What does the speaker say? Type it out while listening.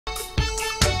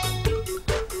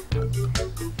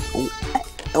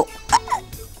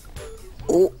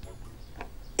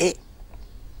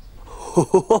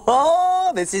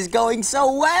Oh, this is going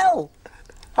so well.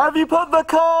 Have you put the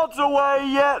cards away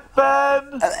yet,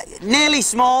 Ben? Nearly,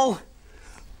 Small.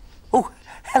 Oh,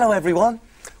 hello, everyone.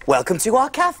 Welcome to our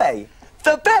cafe.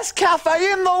 The best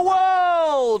cafe in the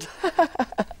world!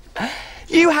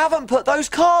 You haven't put those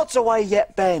cards away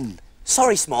yet, Ben.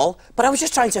 Sorry, Small, but I was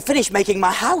just trying to finish making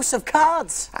my house of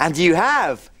cards. And you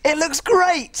have. It looks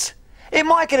great. It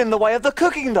might get in the way of the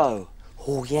cooking, though.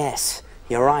 Oh, yes,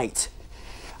 you're right.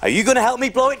 Are you going to help me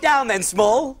blow it down then,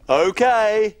 Small?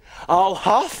 OK. I'll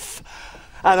huff,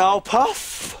 and I'll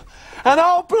puff, and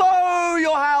I'll blow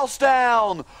your house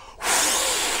down.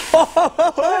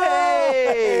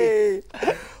 Hey!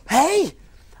 Hey,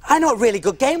 I know a really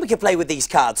good game we could play with these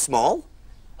cards, Small.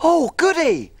 Oh,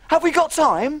 goody. Have we got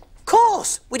time? Of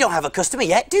course. We don't have a customer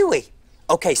yet, do we?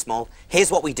 OK, Small,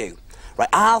 here's what we do. Right,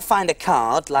 I'll find a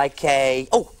card like a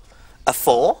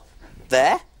 4,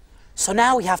 there. So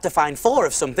now we have to find 4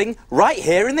 of something right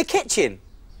here in the kitchen.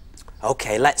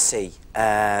 OK, let's see.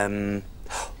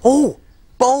 Oh,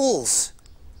 bowls.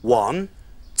 1,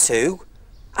 2.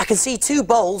 I can see 2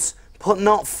 bowls, but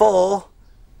not 4.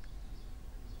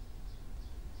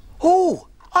 Oh,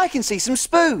 I can see some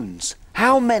spoons.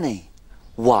 How many?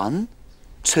 1,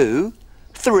 2,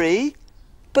 3,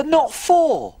 but not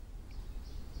 4.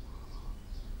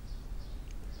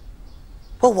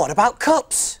 Well, what about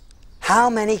cups? How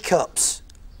many cups?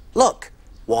 Look,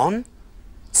 1,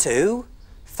 2,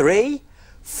 3,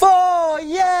 4,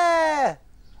 yeah!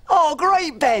 Oh,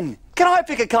 great, Ben. Can I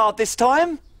pick a card this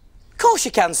time? Of course you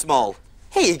can, Small.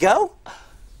 Here you go.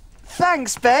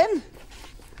 Thanks, Ben.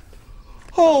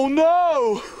 Oh,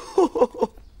 no.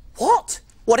 What?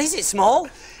 What is it, Small?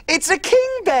 It's a king,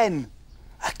 Ben.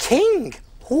 A king?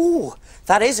 Ooh,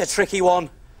 that is a tricky one.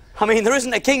 I mean, there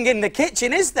isn't a king in the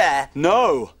kitchen, is there?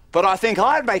 No, but I think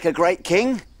I'd make a great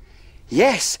king.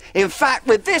 Yes, in fact,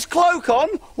 with this cloak on,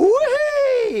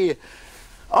 whee!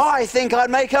 I think I'd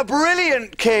make a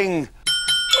brilliant king.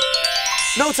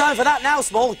 No time for that now,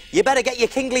 Small. You better get your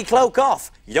kingly cloak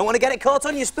off. You don't want to get it caught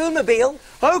on your spoonmobile.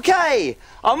 OK,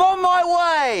 I'm on my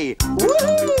way.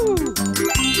 Woohoo!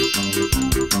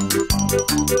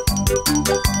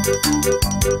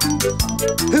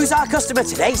 Who's our customer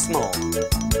today, Small?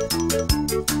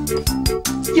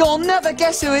 You'll never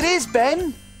guess who it is,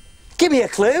 Ben. Give me a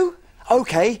clue.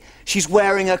 OK, she's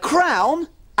wearing a crown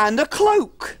and a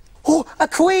cloak. Oh, a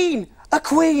queen! A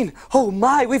queen! Oh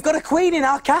my, we've got a queen in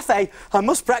our cafe. I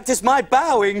must practice my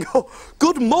bowing. Oh,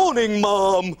 good morning,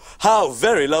 Mom. How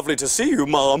very lovely to see you,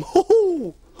 Mom.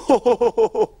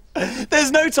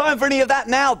 There's no time for any of that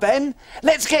now, Ben.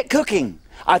 Let's get cooking.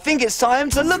 I think it's time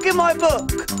to look in my book.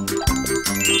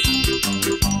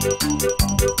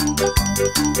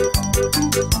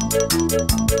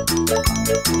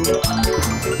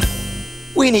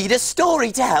 We need a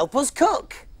story to help us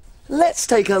cook. Let's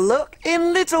take a look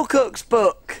in Little Cook's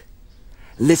book.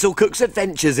 Little Cook's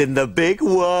Adventures in the Big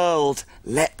World.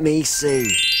 Let me see.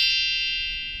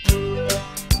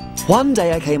 One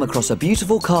day I came across a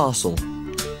beautiful castle.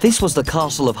 This was the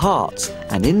Castle of Hearts,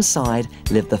 and inside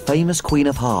lived the famous Queen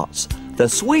of Hearts, the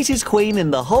sweetest queen in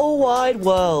the whole wide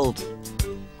world.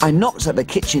 I knocked at the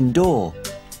kitchen door.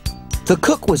 The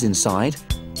cook was inside.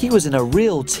 He was in a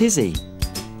real tizzy.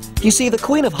 You see, the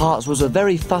Queen of Hearts was a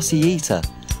very fussy eater,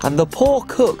 and the poor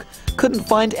cook couldn't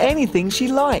find anything she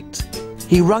liked.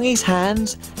 He wrung his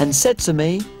hands and said to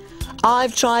me,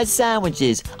 "I've tried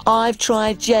sandwiches, I've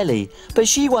tried jelly, but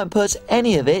she won't put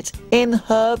any of it in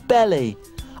her belly.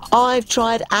 I've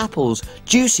tried apples,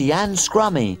 juicy and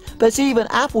scrummy, but even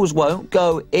apples won't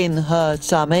go in her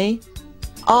tummy.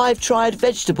 I've tried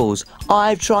vegetables,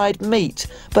 I've tried meat,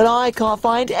 but I can't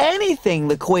find anything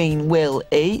the Queen will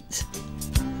eat."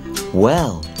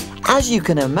 Well, as you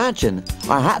can imagine,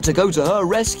 I had to go to her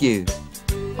rescue.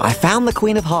 I found the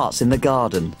Queen of Hearts in the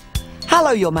garden.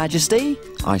 "Hello, Your Majesty,"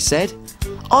 I said.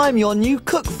 "I'm your new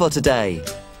cook for today."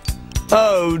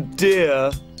 "Oh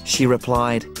dear," she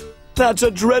replied. "That's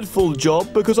a dreadful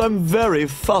job because I'm very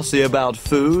fussy about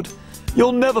food.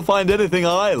 You'll never find anything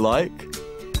I like."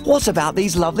 "What about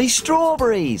these lovely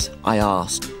strawberries?" I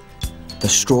asked. The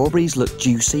strawberries looked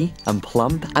juicy and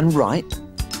plump and ripe.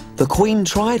 The Queen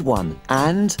tried one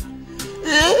and...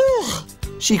 "Ugh!"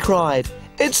 she cried.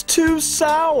 "It's too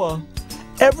sour.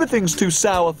 Everything's too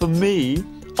sour for me.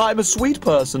 I'm a sweet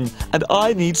person and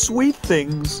I need sweet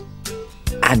things."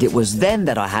 And it was then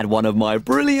that I had one of my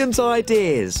brilliant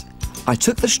ideas. I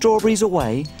took the strawberries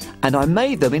away and I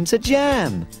made them into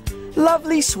jam.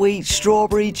 Lovely sweet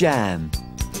strawberry jam.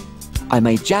 I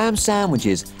made jam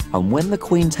sandwiches, and when the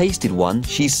Queen tasted one,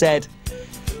 she said,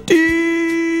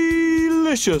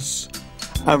 "Delicious.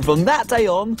 And from that day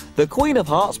on, the Queen of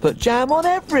Hearts put jam on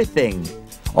everything.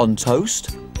 On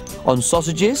toast, on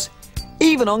sausages,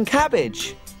 even on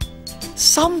cabbage.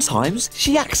 Sometimes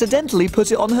she accidentally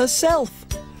put it on herself.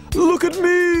 "Look at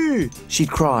me!"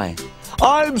 she'd cry.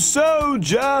 "I'm so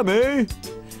jammy!"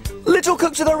 Little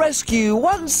Cook to the rescue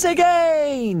once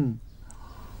again!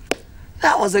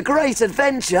 That was a great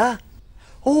adventure.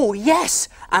 Oh, yes,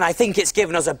 and I think it's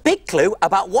given us a big clue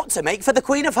about what to make for the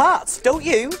Queen of Hearts, don't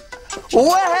you?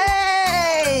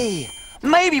 Way!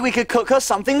 Maybe we could cook her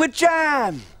something with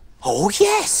jam. Oh,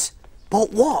 yes,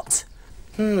 but what?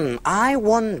 I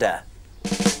wonder.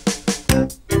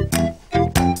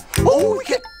 Oh, we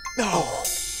could... Oh.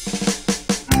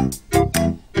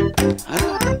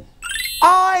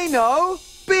 I know!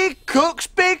 Big Cook's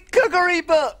Big Cookery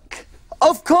Book!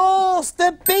 Of course,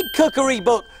 the Big Cookery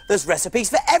Book. There's recipes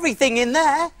for everything in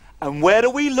there. And where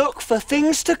do we look for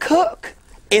things to cook?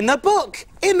 In the book,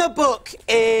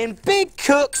 in Big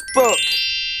Cook's book.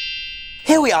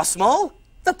 Here we are, Small.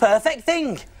 The perfect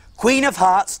thing. Queen of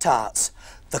Hearts tarts.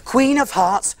 The Queen of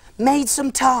Hearts made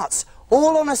some tarts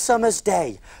all on a summer's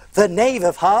day. The Knave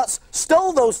of Hearts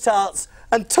stole those tarts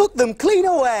and took them clean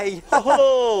away.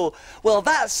 Oh, well,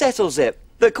 that settles it.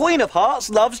 The Queen of Hearts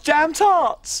loves jam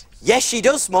tarts. Yes, she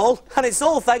does, Small, and it's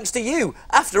all thanks to you.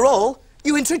 After all,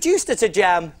 you introduced her to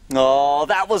jam. Oh,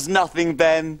 that was nothing,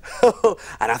 Ben.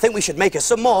 And I think we should make her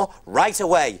some more right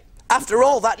away. After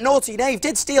all, that naughty knave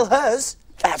did steal hers.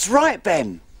 That's right,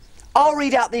 Ben. I'll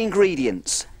read out the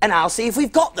ingredients. And I'll see if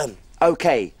we've got them.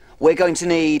 OK, we're going to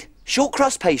need short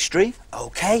crust pastry.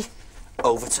 OK,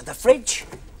 over to the fridge.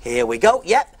 Here we go,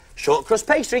 yep. Short crust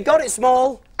pastry, got it,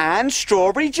 Small. And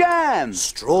strawberry jam.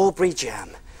 Strawberry jam.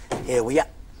 Here we are.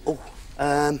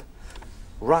 Oh,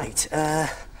 right,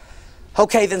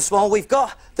 OK then, Small, we've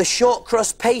got the short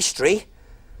crust pastry,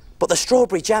 but the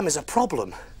strawberry jam is a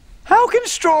problem. How can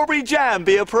strawberry jam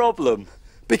be a problem?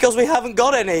 Because we haven't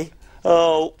got any.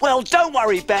 Oh, well, don't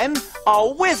worry, Ben.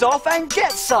 I'll whiz off and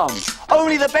get some.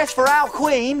 Only the best for our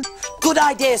queen. Good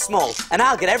idea, Small, and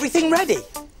I'll get everything ready.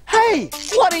 Hey,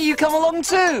 why don't you come along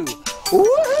too? Woohoo!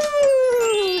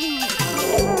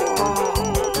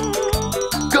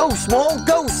 Go,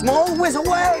 Small, whiz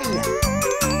away!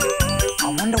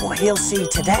 I wonder what he'll see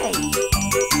today.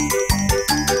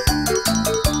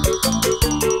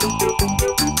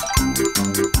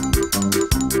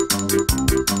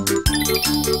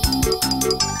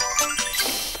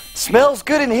 Smells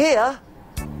good in here.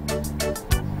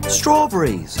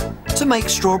 Strawberries. To make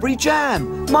strawberry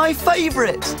jam. My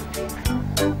favourite.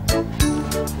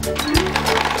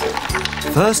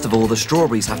 First of all, the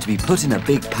strawberries have to be put in a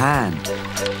big pan.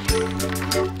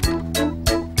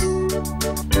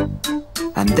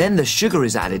 And then the sugar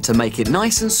is added to make it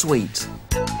nice and sweet.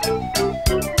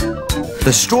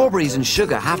 The strawberries and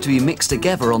sugar have to be mixed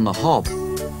together on the hob.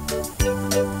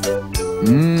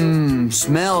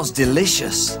 Smells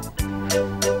delicious.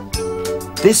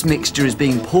 This mixture is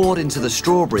being poured into the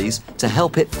strawberries to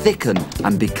help it thicken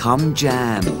and become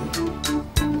jam.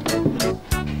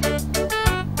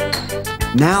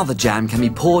 Now the jam can be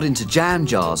poured into jam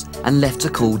jars and left to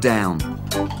cool down.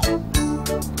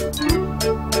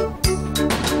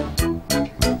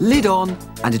 Lid on,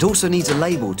 and it also needs a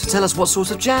label to tell us what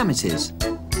sort of jam it is.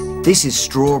 This is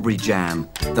strawberry jam,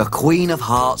 the Queen of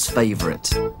Hearts'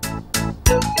 favourite.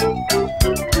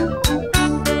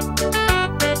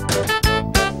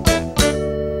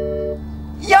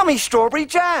 Yummy strawberry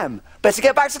jam. Better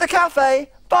get back to the cafe.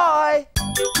 Bye.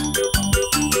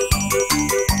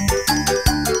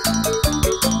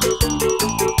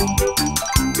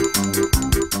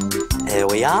 Here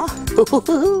we are.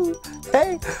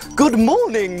 Hey, good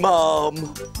morning,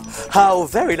 Mom. How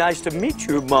very nice to meet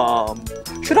you, Mom.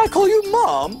 Should I call you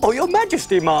Mom or Your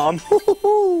Majesty, Mom?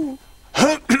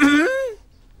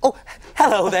 Oh,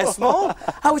 hello there, Small.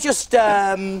 I was just,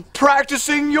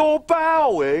 Practicing your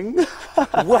bowing.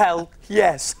 well,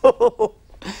 yes.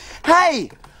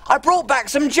 Hey, I brought back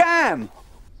some jam.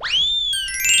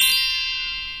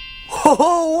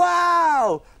 Oh,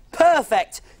 wow!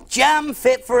 Perfect. Jam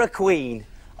fit for a queen.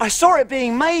 I saw it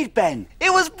being made, Ben.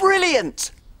 It was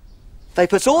brilliant. They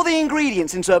put all the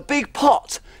ingredients into a big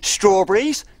pot.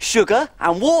 Strawberries, sugar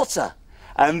and water.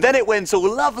 And then it went all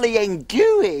lovely and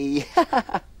gooey.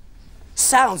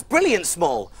 Sounds brilliant,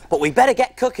 Small. But we better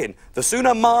get cooking. The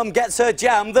sooner Mom gets her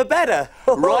jam, the better.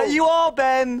 Right you are,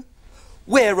 Ben.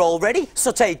 We're all ready,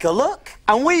 so take a look.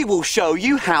 And we will show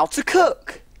you how to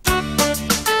cook.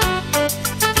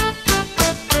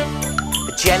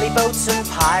 Jelly boats and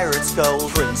pirates'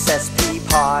 gold, princess pea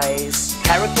pies,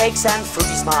 carrot cakes and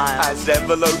fruity smiles, And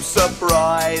envelope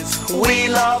surprise. We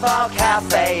love our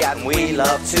cafe and we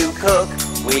love to cook.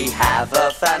 We have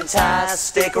a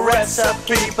fantastic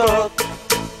recipe book.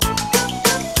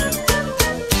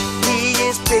 He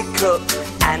is big cook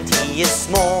and he is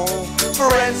small.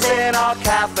 Friends in our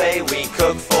cafe, we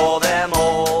cook for them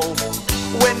all.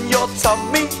 When your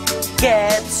tummy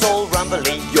gets all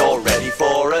rumbly, you're ready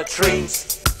for a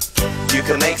treat. You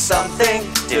can make something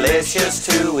delicious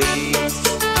to eat.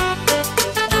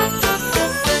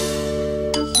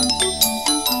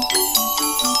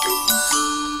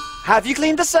 Have you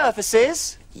cleaned the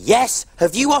surfaces? Yes.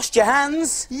 Have you washed your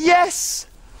hands? Yes!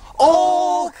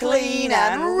 All clean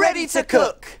and ready to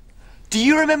cook. Do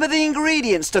you remember the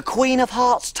ingredients to Queen of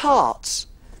Hearts tarts?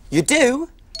 You do?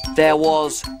 There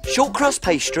was short crust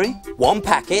pastry 1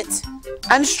 packet,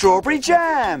 and strawberry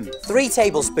jam. 3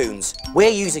 tablespoons. We're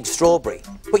using strawberry,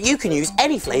 but you can use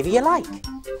any flavour you like.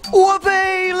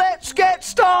 Whoopee! Let's get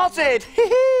started!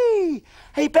 Hee-hee!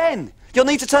 Hey, Ben, you'll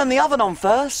need to turn the oven on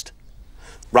first.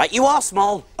 Right you are,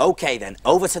 Small. OK then,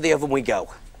 over to the oven we go.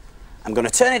 I'm going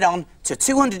to turn it on to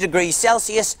 200 degrees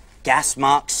Celsius, gas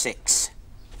mark 6.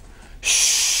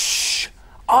 Shh!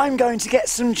 I'm going to get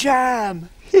some jam.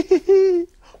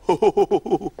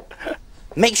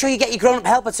 Make sure you get your grown-up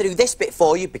helper to do this bit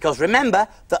for you, because remember,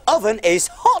 the oven is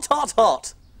hot, hot,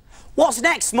 hot. What's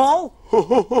next, Small?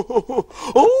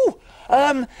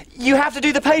 You have to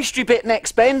do the pastry bit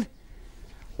next, Ben.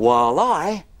 While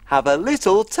I have a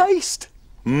little taste.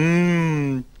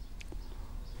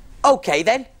 OK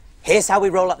then, here's how we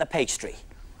roll out the pastry.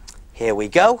 Here we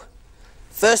go.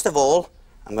 First of all,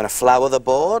 I'm going to flour the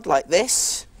board like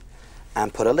this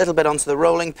and put a little bit onto the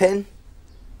rolling pin.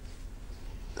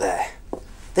 There.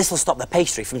 This will stop the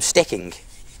pastry from sticking.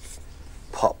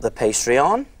 Pop the pastry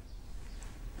on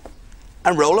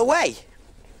and roll away.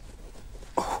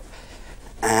 Oh.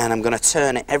 And I'm going to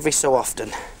turn it every so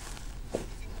often.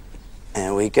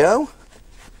 There we go.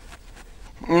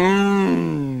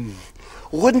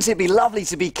 Wouldn't it be lovely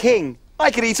to be king?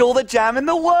 I could eat all the jam in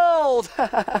the world.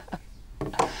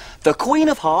 The Queen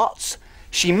of Hearts,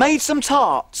 she made some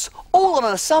tarts, all on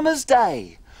a summer's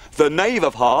day. The Knave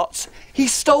of Hearts, he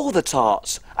stole the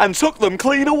tarts and took them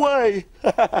clean away.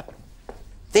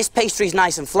 This pastry's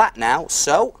nice and flat now,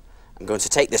 so I'm going to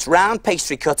take this round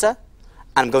pastry cutter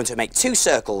and I'm going to make 2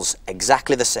 circles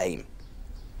exactly the same.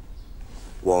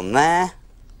 One there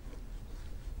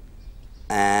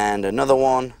and another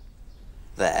one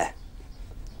there.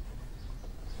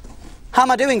 How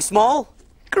am I doing, Small?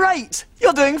 Great!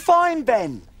 You're doing fine,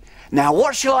 Ben. Now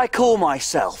what shall I call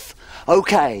myself?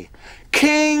 OK,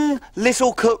 King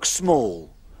Little Cook Small.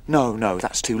 No,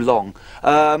 that's too long.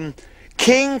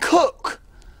 King Cook.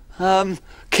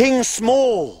 King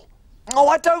Small. Oh,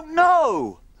 I don't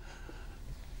know.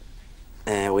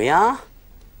 There we are.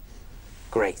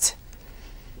 Great.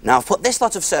 Now I've put this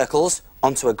lot of circles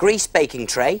onto a greased baking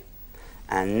tray,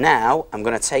 and now I'm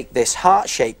going to take this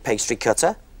heart-shaped pastry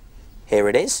cutter, here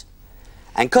it is,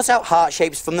 and cut out heart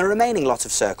shapes from the remaining lot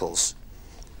of circles.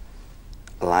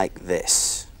 Like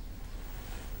this.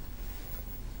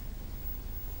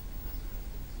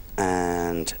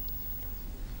 And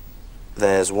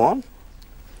there's one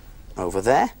over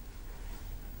there,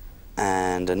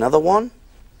 and another one.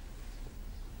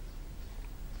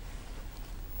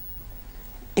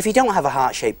 If you don't have a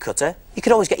heart-shaped cutter, you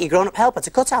could always get your grown-up helper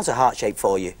to cut out a heart shape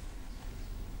for you.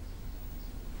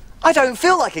 I don't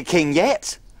feel like a king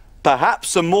yet. Perhaps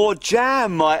some more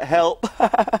jam might help.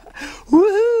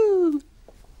 Woohoo!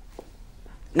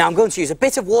 Now I'm going to use a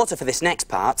bit of water for this next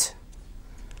part.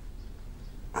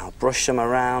 I'll brush some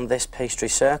around this pastry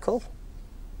circle.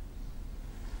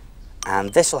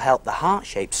 And this will help the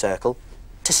heart-shaped circle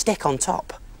to stick on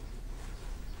top.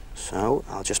 So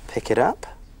I'll just pick it up.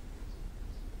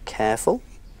 Careful.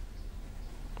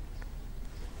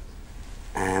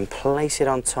 And place it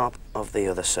on top of the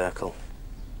other circle.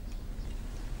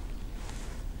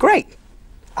 Great!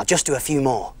 I'll just do a few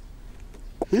more.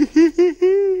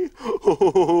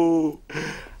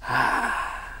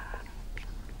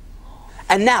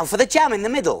 And now for the jam in the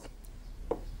middle.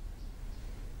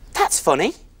 That's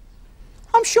funny.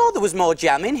 I'm sure there was more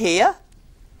jam in here.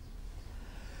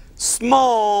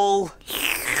 Small.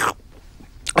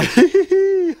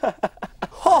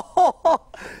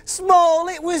 Small,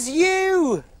 it was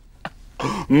you.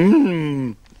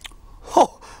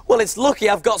 Oh, well, it's lucky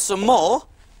I've got some more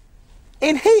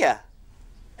in here.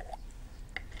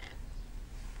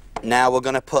 Now we're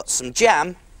going to put some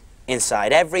jam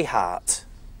inside every heart.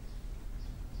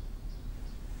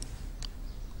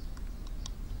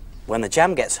 When the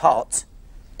jam gets hot,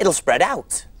 it'll spread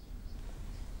out.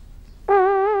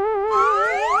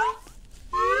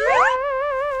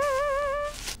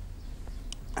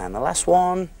 And the last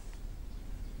one.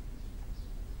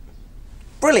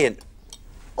 Brilliant.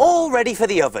 All ready for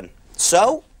the oven.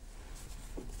 So,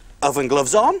 oven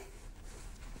gloves on.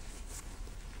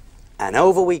 And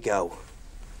over we go.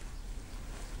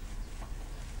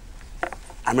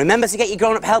 And remember to get your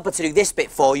grown-up helper to do this bit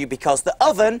for you because the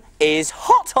oven is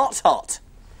hot, hot, hot.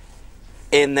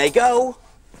 In they go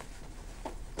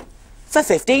for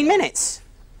 15 minutes.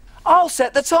 I'll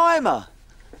set the timer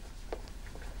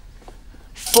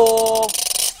for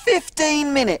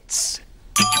 15 minutes.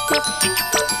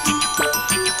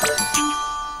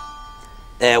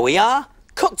 There we are,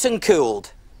 cooked and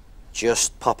cooled.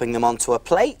 Just popping them onto a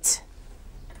plate.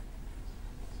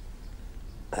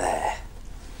 There.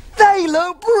 They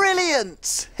look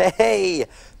brilliant! Hey,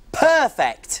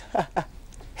 perfect.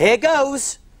 Here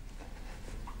goes.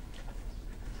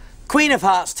 Queen of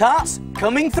Hearts tarts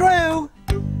coming through.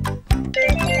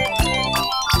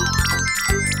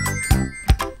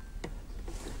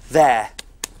 There,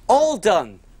 all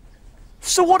done.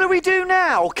 So what do we do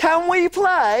now? Can we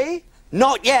play?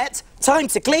 Not yet. Time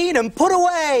to clean and put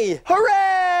away.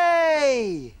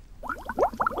 Hooray!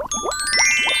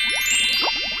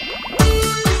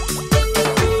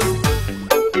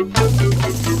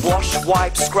 Wash,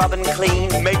 wipe, scrub and clean.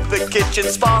 Make the kitchen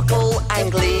sparkle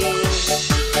and gleam.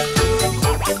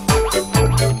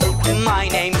 My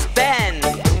name's Ben.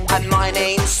 And my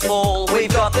name's Small.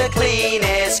 We've got the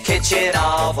cleanest kitchen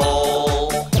of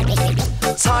all.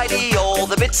 Tidy all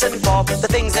the bits and bobs, the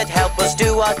things that help us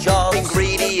do our jobs.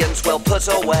 Ingredients well put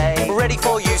away, Ready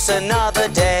for use another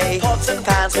day. pots and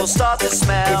pans will start to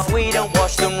smell. If we don't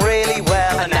wash them really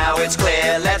well. And now it's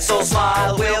clear, let's all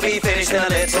smile. We'll be finished in a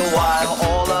little while.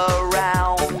 All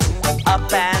around,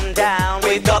 Up and down.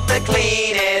 we've got the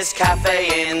cleanest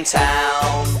cafe in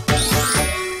town.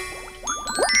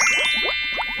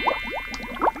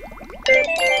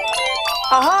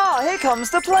 Aha, here comes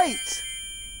the plate.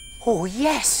 Oh,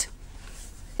 yes.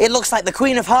 It looks like the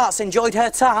Queen of Hearts enjoyed her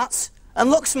tarts. And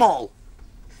look, Small.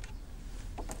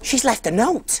 She's left a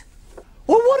note.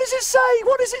 Well, what does it say?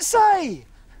 What does it say?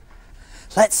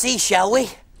 Let's see, shall we?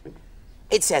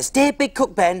 It says, Dear Big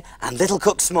Cook Ben and Little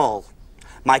Cook Small,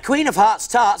 my Queen of Hearts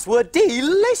tarts were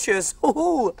delicious.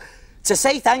 Ooh. To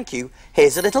say thank you,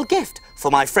 here's a little gift for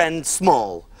my friend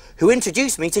Small, who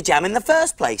introduced me to jam in the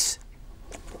first place.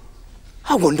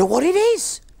 I wonder what it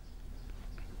is.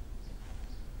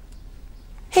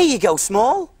 Here you go,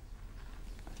 Small.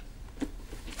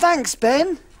 Thanks,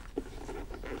 Ben.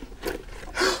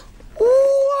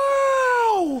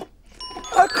 Wow!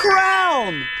 A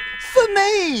crown! For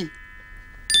me!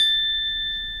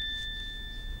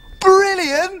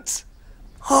 Brilliant!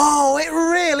 Oh, it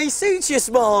really suits you,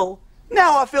 Small.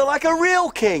 Now I feel like a real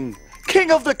king.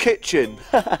 King of the kitchen.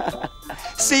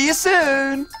 See you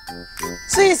soon.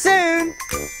 See you soon.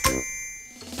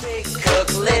 Big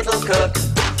cook, little cook.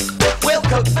 We'll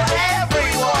cook for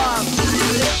everyone.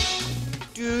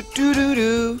 Do do do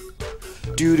do.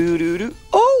 Do do do do.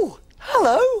 Oh,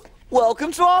 hello.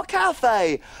 Welcome to our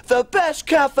cafe. The best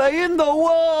cafe in the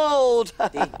world.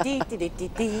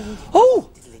 Oh,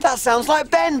 that sounds like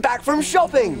Ben back from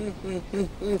shopping.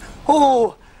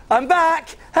 Oh, I'm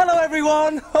back. Hello,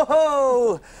 everyone.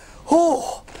 Ho-ho.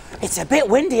 Oh, it's a bit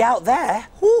windy out there.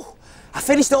 Oh, I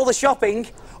finished all the shopping.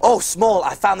 Oh, Small,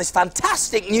 I found this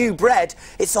fantastic new bread.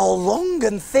 It's all long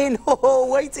and thin. Oh,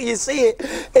 wait till you see it.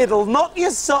 It'll knock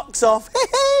your socks off.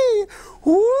 Hey,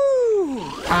 woo.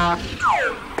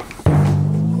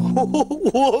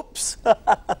 Whoops.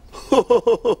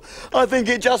 I think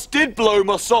it just did blow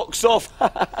my socks off.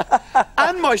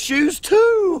 And my shoes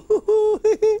too.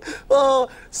 Oh,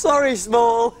 sorry,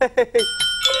 Small.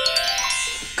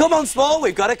 Come on, Small,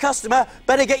 we've got a customer.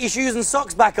 Better get your shoes and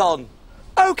socks back on.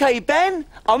 Okay, Ben,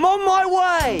 I'm on my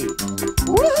way.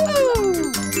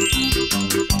 Woo!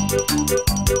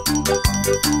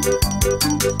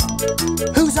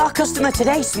 Who's our customer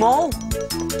today, Small?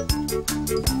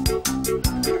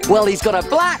 Well, he's got a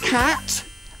black hat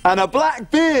and a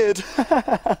black beard.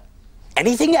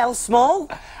 Anything else, Small?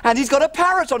 And he's got a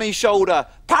parrot on his shoulder.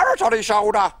 Parrot on his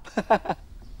shoulder.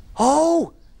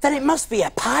 Oh, then it must be a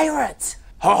pirate.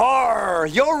 Ha!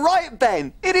 You're right,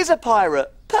 Ben. It is a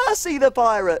pirate. Percy the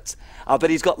pirate. I bet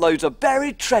he's got loads of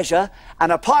buried treasure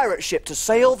and a pirate ship to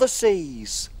sail the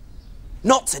seas.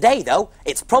 Not today, though.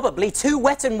 It's probably too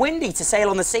wet and windy to sail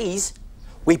on the seas.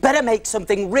 We better make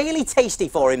something really tasty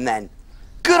for him then.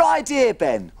 Good idea,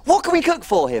 Ben. What can we cook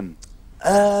for him?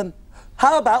 How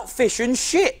about fish and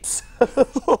chips?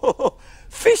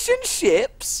 Fish and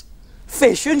chips?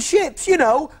 Fish and chips, you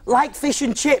know, like fish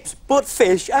and chips, but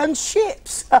fish and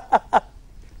chips.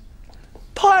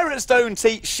 Pirates don't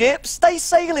eat ships, they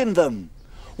sail in them.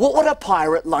 What would a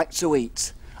pirate like to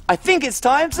eat? I think it's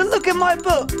time to look in my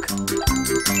book.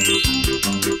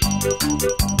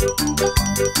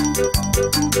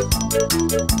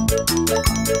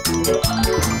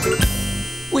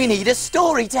 We need a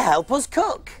story to help us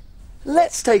cook.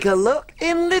 Let's take a look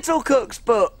in Little Cook's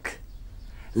book.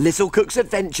 Little Cook's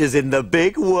Adventures in the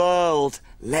Big World.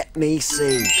 Let me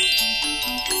see.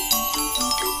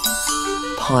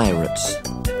 Pirates.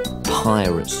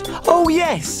 Pirates. Oh,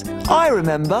 yes, I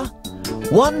remember.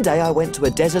 One day I went to a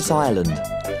desert island.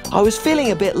 I was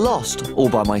feeling a bit lost all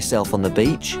by myself on the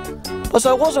beach. But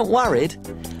I wasn't worried,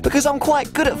 because I'm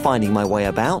quite good at finding my way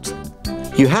about.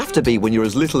 You have to be when you're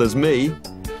as little as me.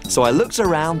 So I looked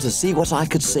around to see what I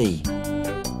could see.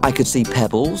 I could see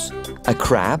pebbles, a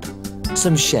crab,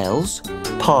 some shells,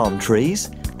 palm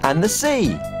trees, and the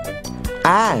sea.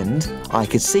 And I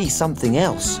could see something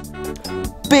else.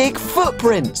 Big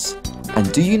footprints! And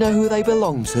do you know who they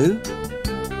belong to?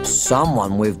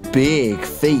 Someone with big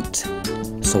feet.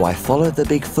 So I followed the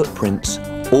big footprints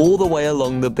all the way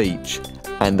along the beach.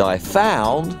 And I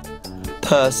found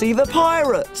Percy the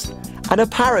pirate and a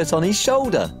parrot on his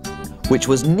shoulder, which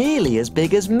was nearly as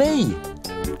big as me.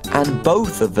 And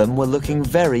both of them were looking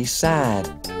very sad.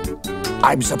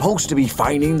 I'm supposed to be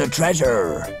finding the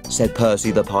treasure, said Percy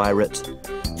the pirate.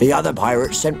 The other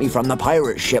pirates sent me from the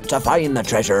pirate ship to find the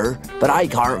treasure, but I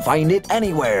can't find it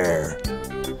anywhere.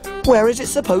 Where is it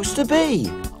supposed to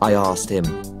be? I asked him.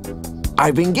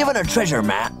 I've been given a treasure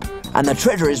map, and the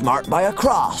treasure is marked by a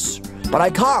cross, but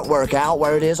I can't work out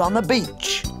where it is on the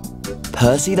beach.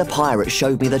 Percy the pirate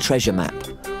showed me the treasure map.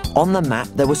 On the map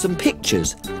there were some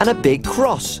pictures and a big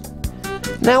cross.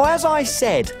 Now, as I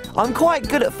said, I'm quite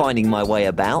good at finding my way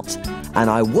about, and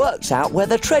I worked out where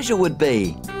the treasure would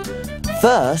be.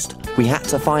 First, we had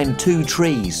to find 2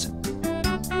 trees,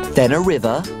 then a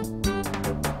river,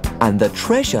 and the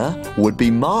treasure would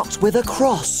be marked with a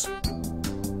cross.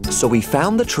 So we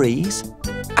found the trees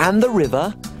and the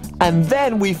river, and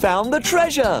then we found the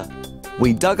treasure.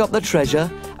 We dug up the treasure,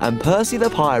 and Percy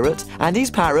the pirate and his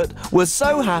parrot were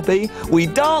so happy we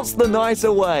danced the night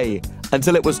away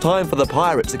until it was time for the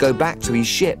pirate to go back to his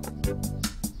ship.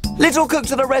 Little Cook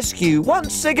to the rescue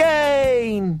once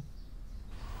again!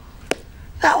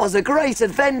 That was a great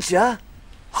adventure.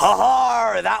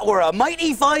 Ha-ha! That were a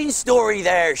mighty fine story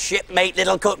there, shipmate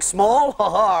Little Cook Small.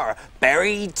 Ha-ha!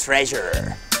 Buried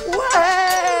treasure.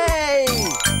 Way!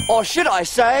 Or should I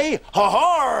say,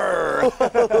 ha-ha!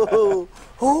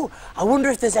 Oh, I wonder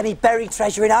if there's any buried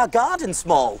treasure in our garden,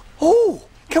 Small. Oh,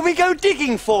 can we go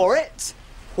digging for it?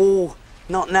 Oh,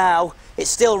 not now. It's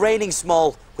still raining,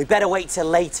 Small. We better wait till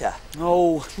later.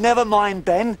 Oh, never mind,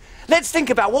 Ben. Let's think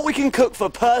about what we can cook for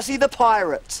Percy the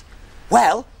pirate.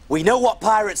 Well, we know what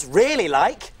pirates really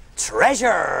like.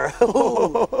 Treasure!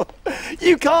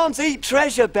 You can't eat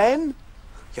treasure, Ben.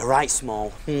 You're right,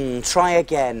 Small. Try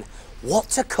again. What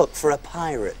to cook for a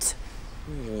pirate?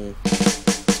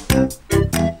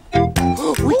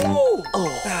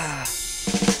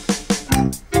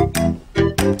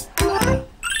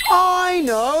 I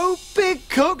know! Big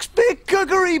Cook's Big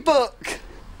Cookery Book!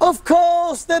 Of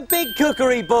course, the Big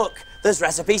Cookery Book. There's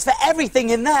recipes for everything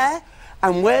in there.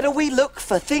 And where do we look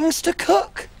for things to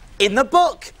cook? In the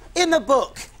book. In the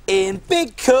book. In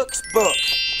Big Cook's book.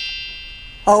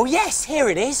 Oh, yes, here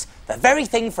it is. The very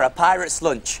thing for a pirate's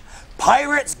lunch.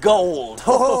 Pirate's gold.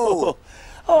 Ho-ho!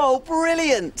 Oh,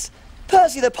 brilliant!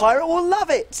 Percy the pirate will love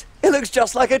it. It looks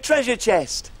just like a treasure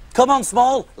chest. Come on,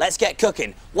 Small. Let's get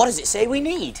cooking. What does it say we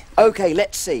need? OK,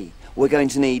 let's see. We're going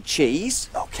to need cheese.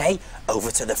 OK,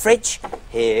 over to the fridge.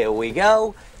 Here we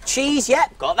go. Cheese,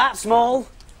 yep, got that, Small.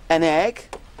 An egg.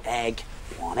 Egg.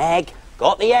 1 egg.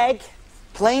 Got the egg.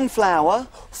 Plain flour.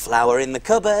 Flour in the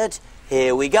cupboard.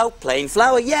 Here we go. Plain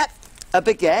flour, yep. A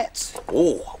baguette.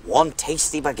 Oh, 1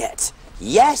 tasty baguette.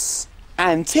 Yes.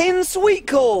 And tin sweet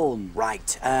corn.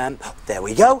 Right, there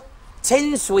we go.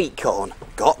 Tin sweet corn.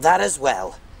 Got that as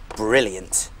well.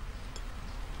 Brilliant.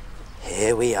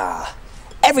 Here we are.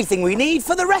 Everything we need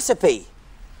for the recipe.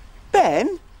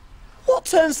 Ben, what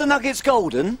turns the nuggets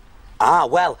golden? Ah,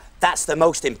 well, that's the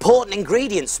most important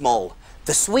ingredient, Small.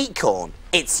 The sweet corn.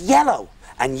 It's yellow.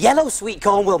 And yellow sweet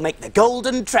corn will make the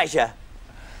golden treasure.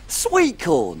 Sweet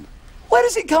corn? Where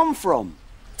does it come from?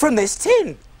 From this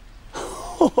tin.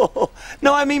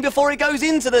 No, I mean before it goes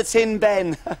into the tin,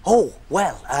 Ben. Oh,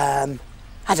 well,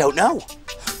 I don't know.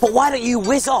 But why don't you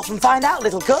whiz off and find out,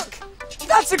 Little Cook?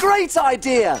 That's a great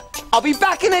idea. I'll be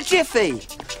back in a jiffy.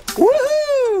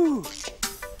 Woohoo!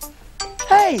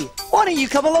 Hey, why don't you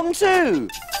come along too?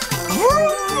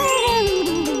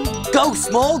 Go,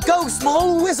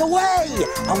 Small, whiz away.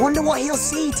 I wonder what he'll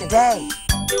see today.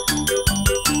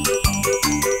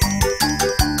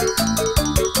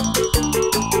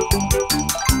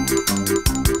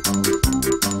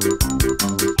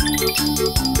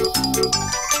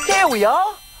 we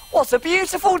are! What a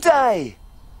beautiful day!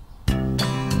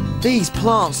 These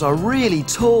plants are really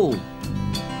tall.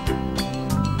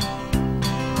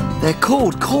 They're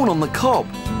called corn on the cob.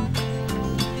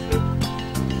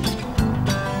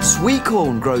 Sweet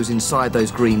corn grows inside those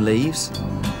green leaves.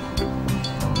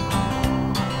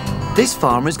 This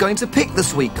farmer is going to pick the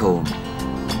sweet corn.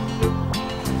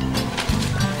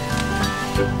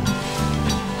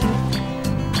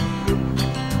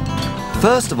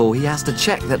 First of all, he has to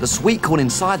check that the sweet corn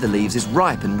inside the leaves is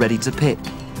ripe and ready to pick.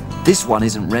 This one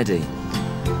isn't ready.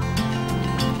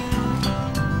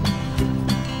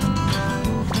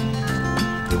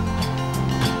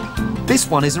 This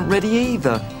one isn't ready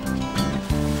either.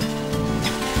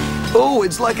 Oh,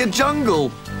 it's like a jungle.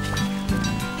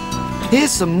 Here's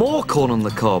some more corn on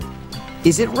the cob.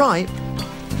 Is it ripe?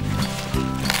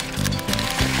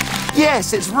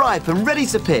 Yes, it's ripe and ready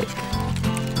to pick.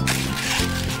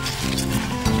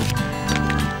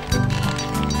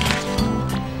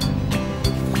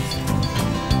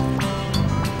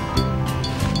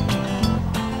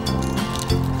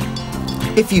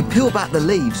 If you peel back the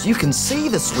leaves, you can see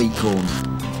the sweet corn.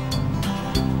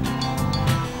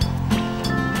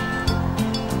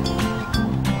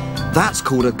 That's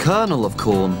called a kernel of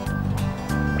corn.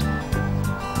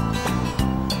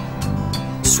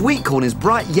 Sweet corn is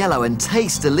bright yellow and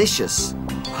tastes delicious.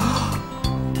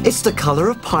 It's the colour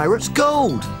of pirate's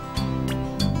gold.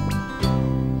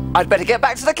 I'd better get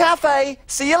back to the cafe.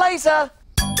 See you later.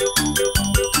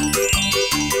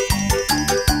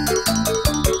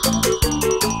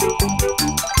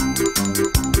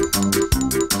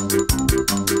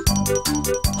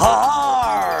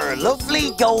 Ha!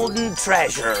 Lovely golden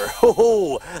treasure.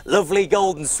 Oh, lovely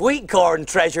golden sweet corn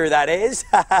treasure, that is.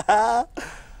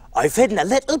 I've hidden a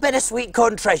little bit of sweet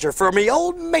corn treasure for me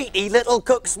old matey little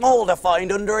cook Small to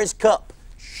find under his cup.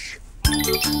 Shh.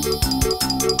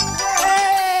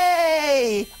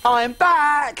 Hey! I'm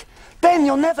back! Ben,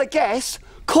 you'll never guess.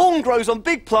 Corn grows on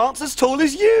big plants as tall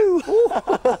as you.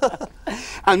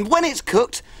 And when it's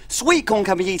cooked, sweet corn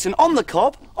can be eaten on the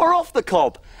cob or off the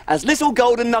cob as little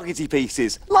golden nuggety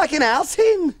pieces, like in our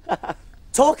tin.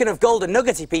 Talking of golden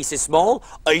nuggety pieces, Small,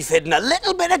 I've hidden a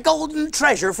little bit of golden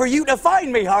treasure for you to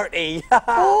find me, Hearty.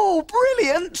 Oh,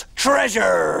 brilliant!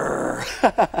 Treasure!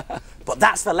 But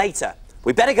that's for later.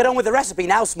 We better get on with the recipe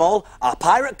now, Small. Our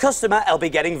pirate customer will be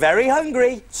getting very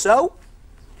hungry. So,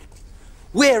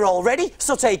 we're all ready,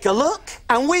 so take a look.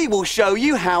 And we will show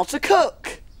you how to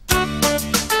cook.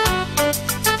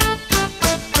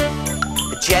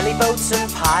 Jelly boats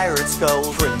and pirates'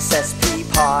 gold, princess pea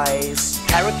pies,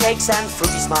 carrot cakes and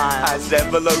fruity smiles, As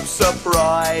envelope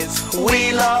surprise.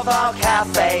 We love our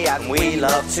cafe and we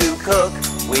love to cook.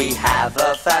 We have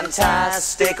a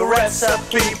fantastic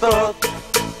recipe book.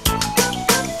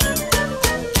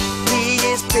 He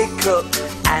is big cook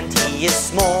and he is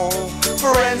small.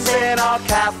 Friends in our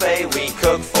cafe, we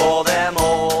cook for them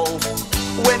all.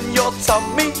 When your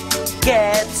tummy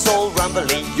gets all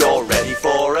rumbly, you're ready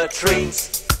for a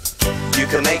treat. You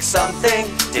can make something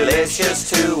delicious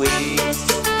to eat.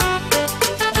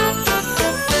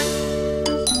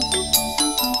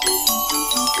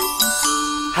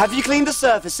 Have you cleaned the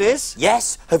surfaces?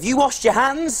 Yes, have you washed your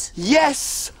hands?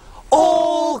 Yes!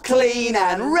 All clean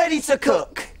and ready to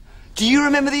cook. Do you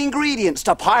remember the ingredients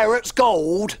to Pirate's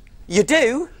Gold? You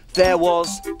do? There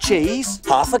was cheese,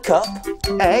 Half a cup,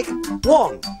 egg,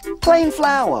 1, plain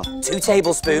flour, 2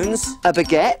 tablespoons, a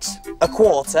baguette, a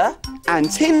quarter, and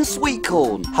tin sweet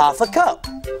corn. half a cup.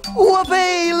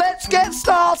 Whoopee! Let's get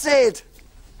started!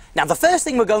 Now the first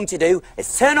thing we're going to do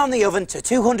is turn on the oven to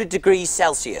 200 degrees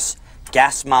Celsius,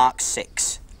 gas mark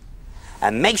 6.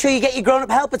 And make sure you get your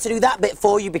grown-up helper to do that bit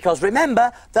for you because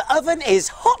remember, the oven is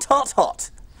hot, hot, hot.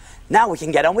 Now we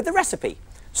can get on with the recipe.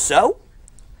 So,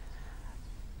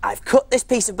 I've cut this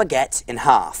piece of baguette in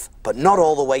half, but not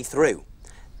all the way through.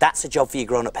 That's a job for your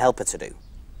grown-up helper to do.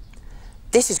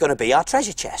 This is going to be our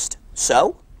treasure chest.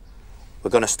 So, we're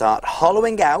going to start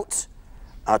hollowing out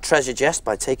our treasure chest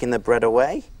by taking the bread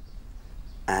away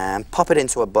and pop it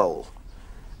into a bowl.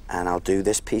 And I'll do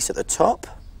this piece at the top.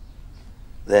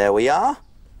 There we are.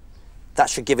 That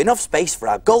should give enough space for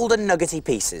our golden nuggety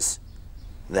pieces.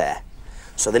 There.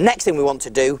 So the next thing we want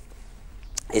to do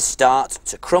is start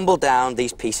to crumble down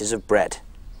these pieces of bread.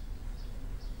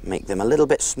 Make them a little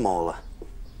bit smaller.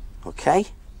 Okay?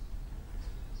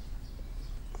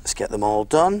 Let's get them all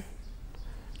done.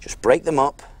 Just break them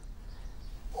up.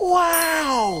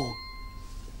 Wow!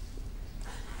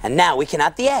 And now we can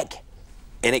add the egg.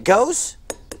 In it goes.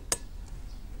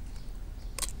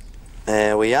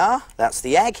 There we are. That's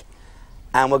the egg.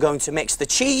 And we're going to mix the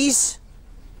cheese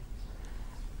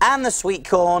and the sweet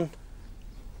corn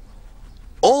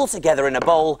all together in a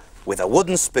bowl with a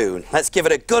wooden spoon. Let's give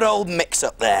it a good old mix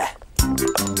up there.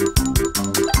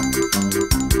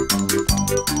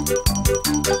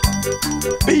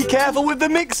 Be careful with the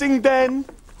mixing, Ben.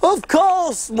 Of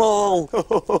course, Small.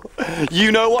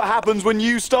 You know what happens when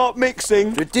you start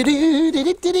mixing. What's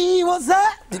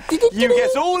that? You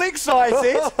get all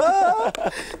excited.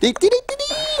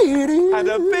 And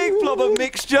a big blob of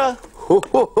mixture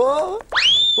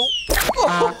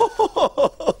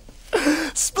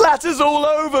splatters all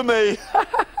over me.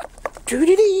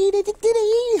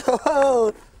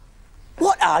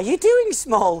 What are you doing,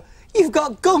 Small? You've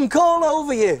got gunk all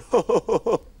over you.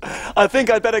 I think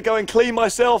I'd better go and clean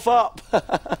myself up.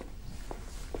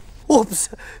 Whoops.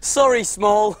 Sorry,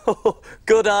 Small.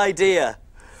 Good idea.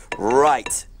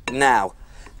 Right. Now,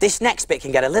 this next bit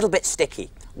can get a little bit sticky.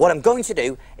 What I'm going to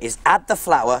do is add the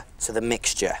flour to the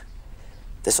mixture.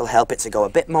 This will help it to go a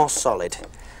bit more solid.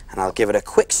 And I'll give it a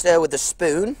quick stir with the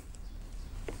spoon.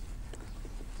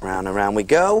 Round and round we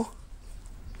go.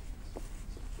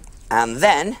 And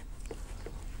then,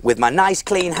 with my nice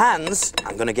clean hands,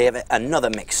 I'm going to give it another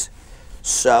mix.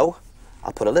 So,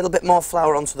 I'll put a little bit more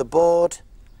flour onto the board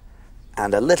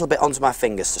and a little bit onto my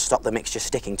fingers to stop the mixture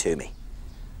sticking to me.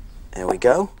 There we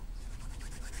go.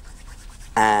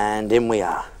 And in we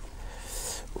are.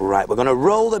 Right, we're going to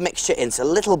roll the mixture into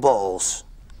little balls,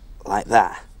 like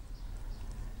that.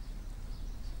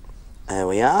 There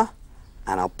we are.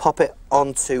 And I'll pop it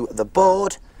onto the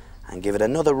board and give it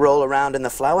another roll around in the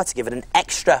flour to give it an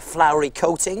extra floury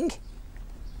coating.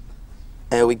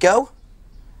 There we go.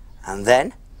 And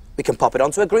then we can pop it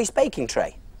onto a greased baking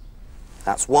tray.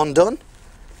 That's one done.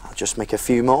 I'll just make a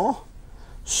few more.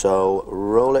 So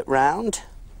roll it round.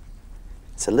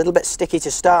 It's a little bit sticky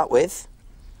to start with.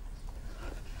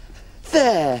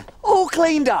 There, all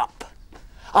cleaned up.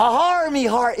 Aha, me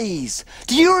hearties.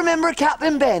 Do you remember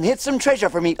Captain Ben hid some treasure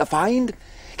for me to find?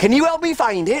 Can you help me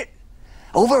find it?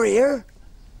 Over here?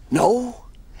 No.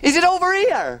 Is it over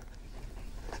here?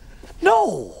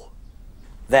 No.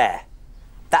 There.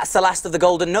 That's the last of the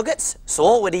golden nuggets, so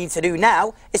all we need to do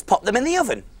now is pop them in the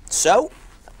oven. So,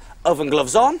 oven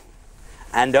gloves on,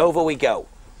 and over we go.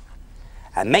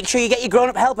 And make sure you get your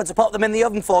grown-up helper to pop them in the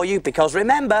oven for you, because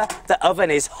remember, the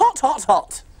oven is hot, hot,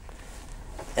 hot.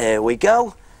 There we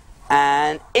go.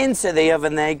 And into the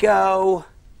oven they go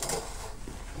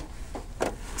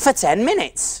for 10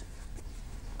 minutes.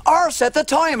 Or set the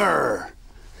timer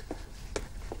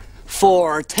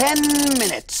for 10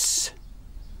 minutes.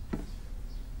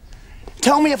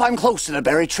 Tell me if I'm close to the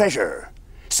buried treasure.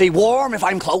 Say warm if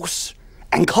I'm close,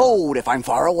 and cold if I'm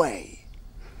far away.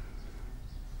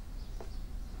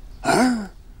 Huh?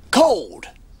 Cold.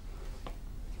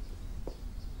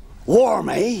 Warm,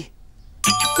 eh?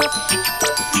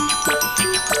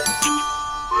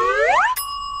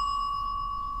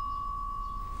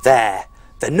 There.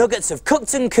 The nuggets have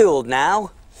cooked and cooled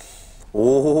now.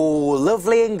 Ooh,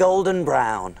 lovely and golden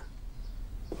brown.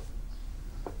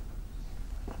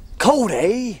 Cold,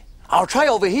 eh? I'll try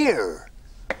over here.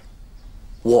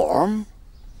 Warm.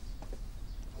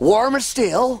 Warmer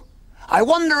still. I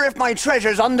wonder if my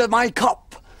treasure's under my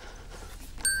cup.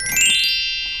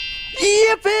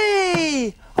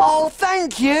 Yippee! Oh,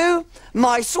 thank you.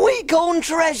 My sweet corn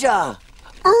treasure.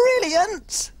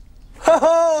 Brilliant.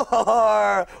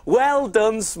 Well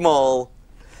done, Small.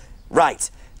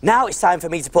 Right, now it's time for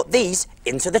me to put these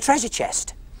into the treasure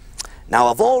chest. Now,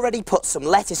 I've already put some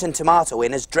lettuce and tomato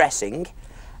in as dressing,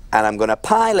 and I'm going to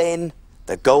pile in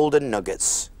the golden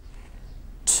nuggets.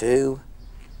 2,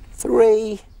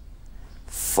 3,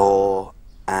 4,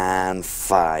 and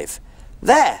 5.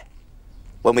 There.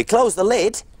 When we close the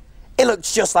lid, it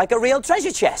looks just like a real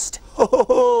treasure chest.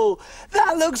 Oh,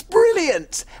 that looks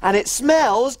brilliant, and it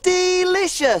smells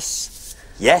delicious.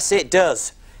 Yes, it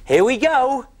does. Here we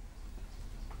go.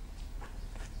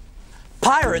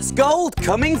 Pirate's gold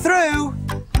coming through.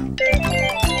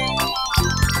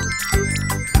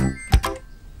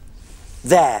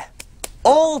 There.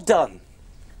 All done.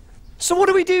 So what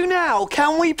do we do now?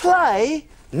 Can we play?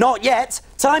 Not yet.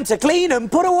 Time to clean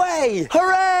and put away.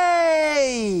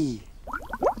 Hooray!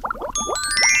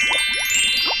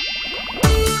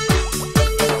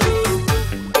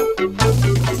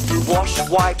 Wash,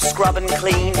 wipe, scrub and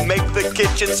clean. Make the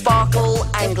kitchen sparkle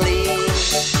And gleam.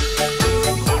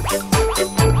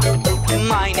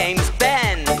 My name's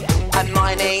Ben. And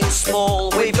my name's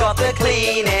Small. We've got the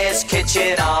cleanest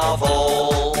kitchen of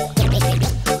all.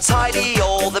 Tidy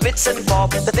all the bits and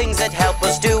bobs, the things that help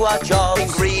us do our job.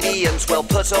 Ingredients we'll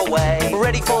put away,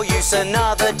 Ready for use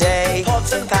another day.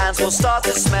 pots and pans will start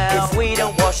to smell. If we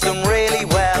don't wash them really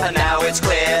well. And now it's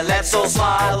clear, let's all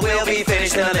smile, we'll be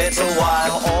finished in a little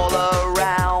while. All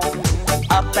around,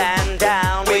 Up and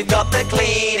down, we've got the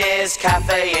cleanest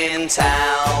cafe in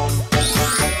town.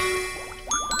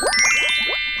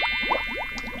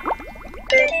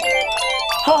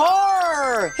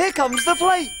 Ha-ha! Here comes the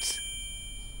plate.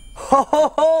 Ho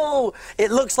ho ho!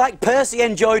 It looks like Percy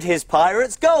enjoyed his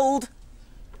pirate's gold.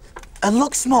 And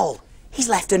look, Small, he's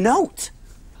left a note.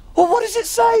 Well, what does it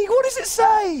say? What does it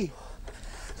say?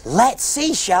 Let's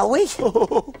see, shall we?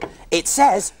 It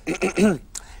says,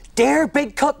 Dear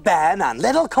Big Cook Ben and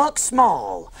Little Cook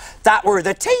Small, that were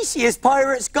the tastiest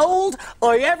pirate's gold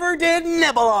I ever did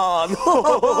nibble on.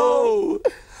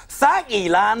 Thank ye,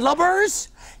 landlubbers.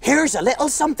 Here's a little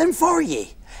something for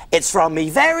ye. It's from me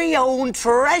very own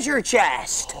treasure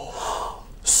chest.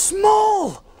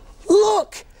 Small,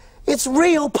 look, it's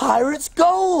real pirate's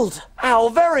gold. Our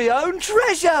very own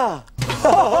treasure.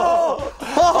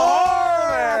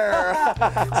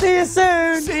 See you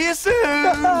soon. See you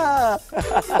soon.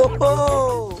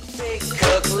 Big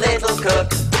cook, little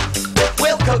cook,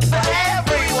 we'll cook for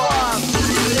everyone.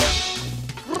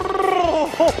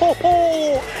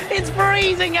 It's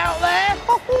freezing out there.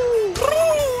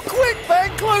 Quick,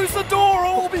 Ben, close the door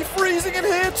or we'll be freezing in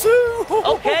here too.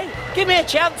 Okay, give me a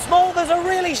chance, Small. There's a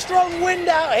really strong wind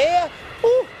out here.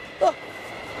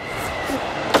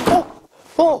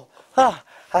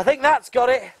 I think that's got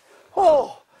it.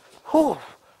 Hello,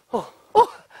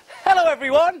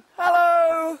 everyone.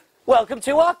 Hello. Welcome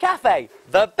to our cafe,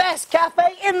 the best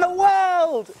cafe in the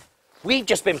world. We've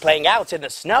just been playing out in the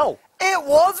snow. It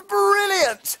was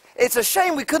brilliant. It's a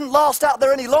shame we couldn't last out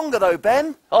there any longer though,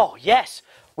 Ben. Oh, yes.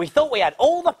 We thought we had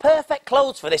all the perfect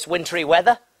clothes for this wintry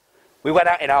weather. We went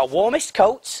out in our warmest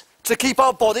coats. To keep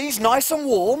our bodies nice and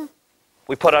warm.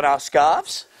 We put on our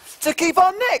scarves. To keep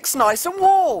our necks nice and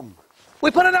warm. We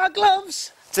put on our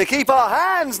gloves. To keep our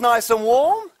hands nice and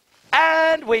warm.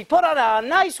 And we put on our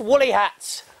nice woolly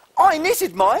hats. I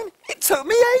knitted mine. It took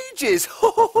me ages.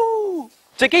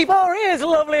 To keep our ears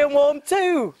lovely and warm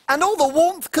too. And all the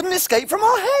warmth couldn't escape from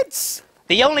our heads.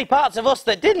 The only parts of us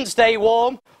that didn't stay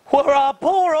warm were our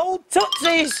poor old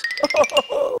tootsies.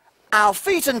 Our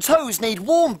feet and toes need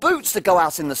warm boots to go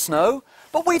out in the snow,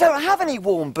 but we don't have any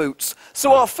warm boots,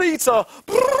 so our feet are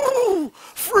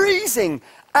freezing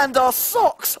and our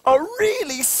socks are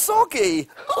really soggy.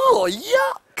 Oh,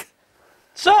 yuck!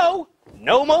 So,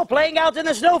 no more playing out in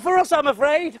the snow for us, I'm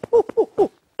afraid.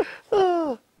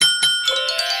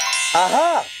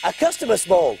 Aha! A customer,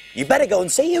 Small. You better go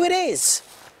and see who it is.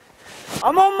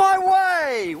 I'm on my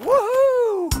way!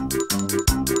 Woohoo!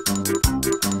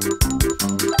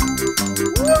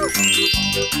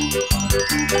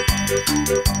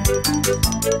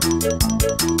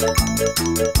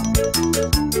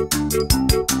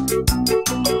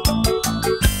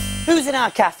 Who's in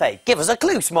our cafe? Give us a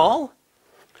clue, Small.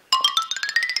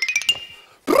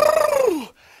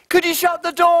 Could you shut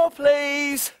the door,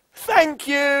 please? Thank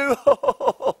you.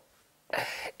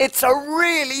 It's a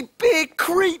really big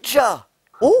creature.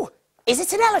 Oh, is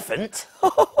it an elephant?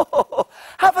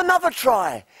 Have another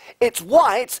try. It's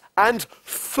white and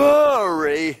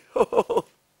furry.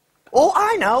 Oh,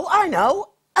 I know.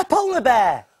 A polar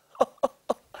bear.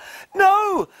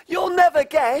 No, you'll never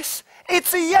guess.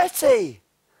 It's a yeti.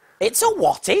 It's a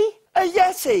whatty? A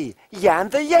yeti. Yan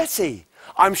the yeti.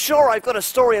 I'm sure I've got a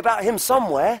story about him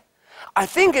somewhere. I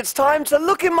think it's time to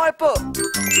look in my book.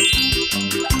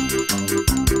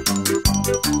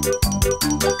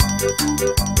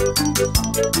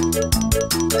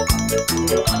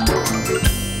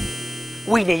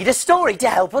 We need a story to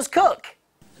help us cook.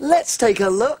 Let's take a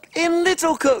look in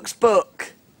Little Cook's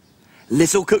book.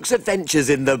 Little Cook's Adventures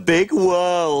in the Big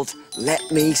World.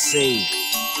 Let me see.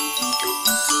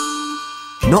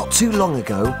 Not too long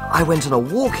ago, I went on a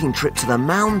walking trip to the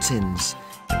mountains.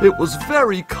 It was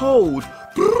very cold,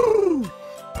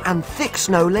 and thick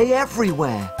snow lay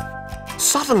everywhere.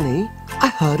 Suddenly, I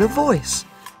heard a voice.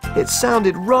 It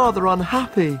sounded rather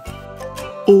unhappy.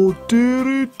 Oh,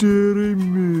 dearie, dearie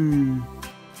me,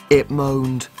 it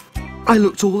moaned. I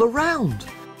looked all around,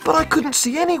 but I couldn't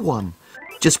see anyone.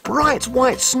 Just bright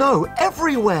white snow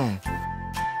everywhere.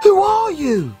 Who are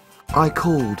you? I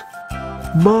called.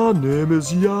 My name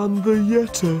is Yan the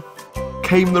Yeti,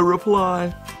 came the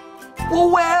reply. Well,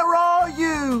 where are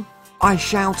you? I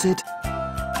shouted.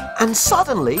 And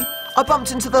suddenly, I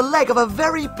bumped into the leg of a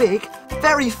very big,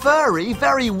 very furry,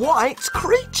 very white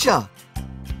creature.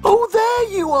 Oh, there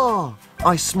you are,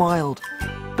 I smiled.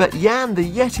 But Yan the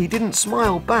Yeti didn't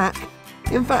smile back.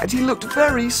 In fact, he looked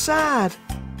very sad.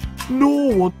 No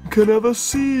one can ever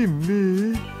see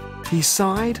me, he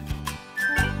sighed.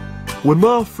 When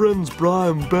my friends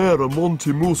Brian Bear and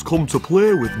Monty Moose come to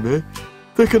play with me,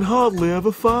 they can hardly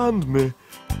ever find me,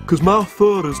 'cause my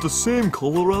fur is the same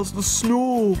colour as the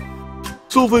snow.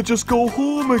 So they just go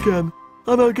home again,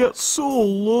 and I get so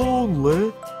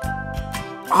lonely.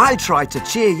 I tried to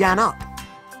cheer Jan up.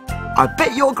 I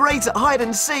bet you're great at hide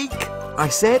and seek, I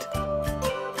said.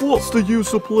 What's the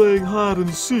use of playing hide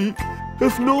and seek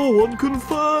if no one can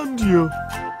find you?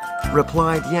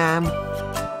 Replied Jan.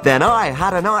 Then I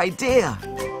had an idea.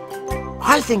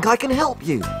 I think I can help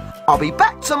you. I'll be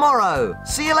back tomorrow.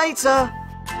 See you later.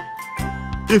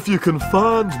 If you can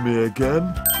find me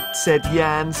again, said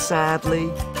Jan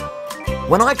sadly.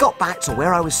 When I got back to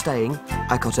where I was staying,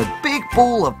 I got a big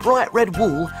ball of bright red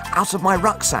wool out of my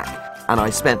rucksack, and I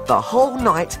spent the whole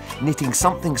night knitting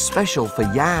something special for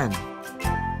Jan.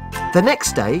 The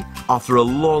next day, after a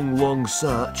long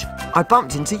search, I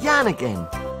bumped into Jan again.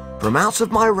 From out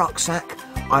of my rucksack,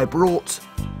 I brought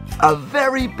a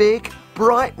very big,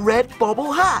 bright red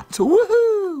bobble hat.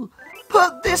 Woohoo!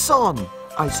 Put this on,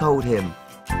 I told him.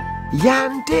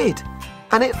 Jan did,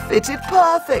 and it fitted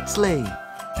perfectly.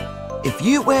 If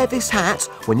you wear this hat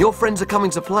when your friends are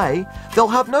coming to play, they'll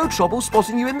have no trouble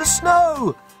spotting you in the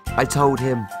snow, I told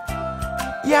him.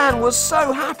 Jan was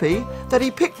so happy that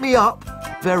he picked me up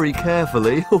very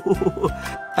carefully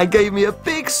and gave me a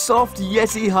big soft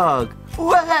Yeti hug.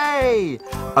 Way!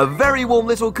 A very warm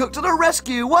little cook to the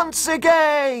rescue once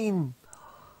again.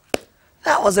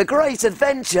 That was a great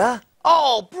adventure.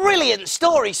 Oh, brilliant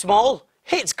story, Small.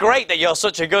 It's great that you're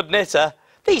such a good knitter.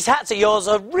 These hats of yours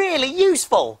are really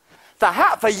useful. The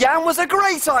hat for Jan was a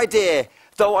great idea,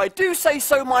 though I do say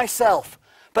so myself.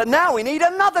 But now we need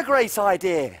another great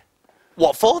idea.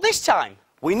 What for this time?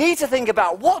 We need to think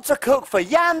about what to cook for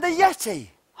Jan the Yeti.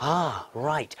 Ah,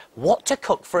 right. What to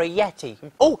cook for a Yeti?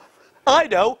 Oh, I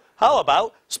know. How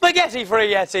about spaghetti for a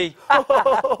Yeti?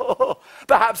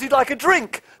 Perhaps he'd like a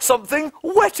drink. Something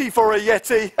wetty for a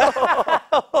Yeti.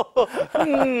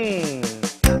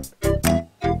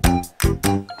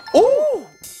 Ooh!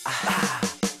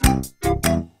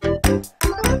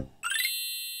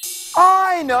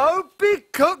 I know!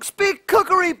 Big Cook's Big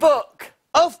Cookery Book!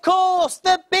 Of course,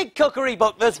 the Big Cookery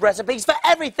Book. There's recipes for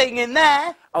everything in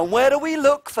there. And where do we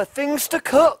look for things to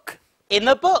cook? In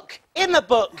the book. In the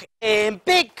book. In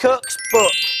Big Cook's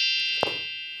book.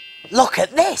 Look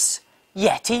at this.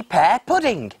 Yeti pear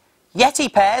pudding. Yeti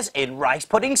pears in rice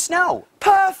pudding snow.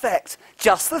 Perfect!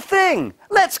 Just the thing.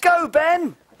 Let's go,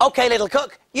 Ben. OK, little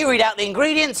cook, you read out the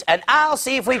ingredients and I'll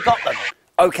see if we've got them.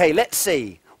 OK, let's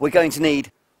see. We're going to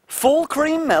need full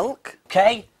cream milk.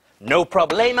 OK, no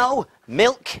problemo.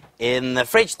 Milk in the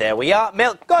fridge. There we are.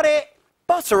 Milk, got it.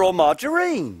 Butter or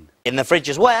margarine. In the fridge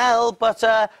as well.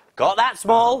 Butter, got that,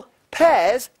 Small.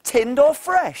 Pears, tinned or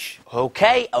fresh.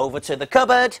 OK, over to the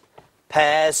cupboard.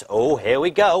 Pears, oh, here we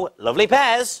go. Lovely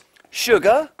pears.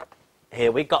 Sugar.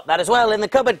 Here we got that as well in the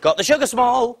cupboard. Got the sugar,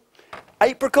 Small.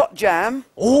 Apricot jam.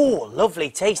 Oh, lovely,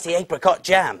 tasty apricot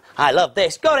jam. I love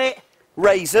this. Got it.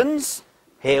 Raisins.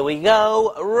 Here we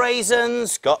go.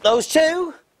 Raisins. Got those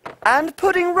too. And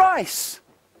pudding rice.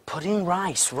 Pudding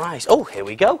rice. Oh, here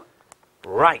we go.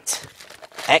 Right.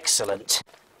 Excellent.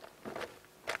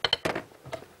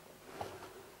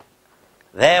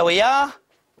 There we are.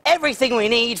 Everything we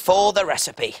need for the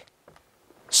recipe.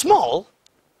 Small?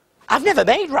 I've never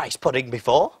made rice pudding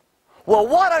before. Well,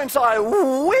 why don't I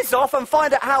whiz off and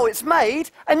find out how it's made,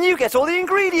 and you get all the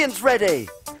ingredients ready?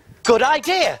 Good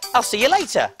idea. I'll see you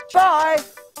later. Bye.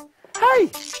 Hey,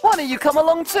 why don't you come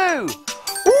along too?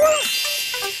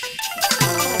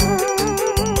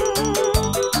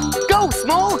 Go,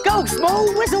 Small,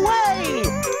 whiz away.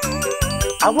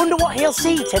 I wonder what he'll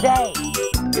see today.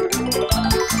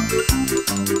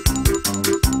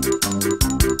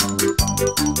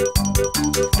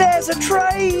 There's a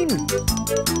train.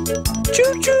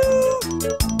 Choo-choo.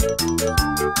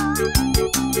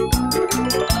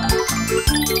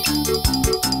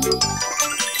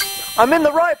 I'm in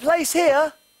the right place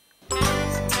here.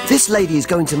 This lady is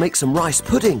going to make some rice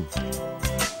pudding.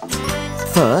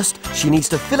 First, she needs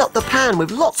to fill up the pan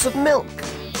with lots of milk.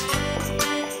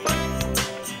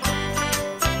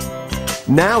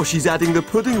 now she's adding the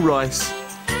pudding rice.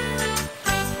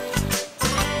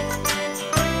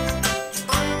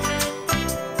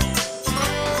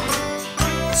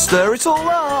 Stir it all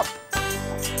up.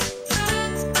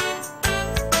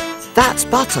 That's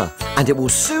butter, and it will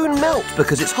soon melt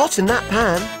because it's hot in that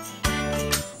pan.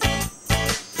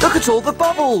 Look at all the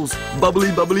bubbles.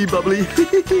 Bubbly, bubbly, bubbly.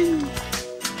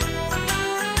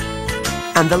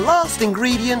 And the last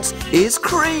ingredient is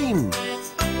cream.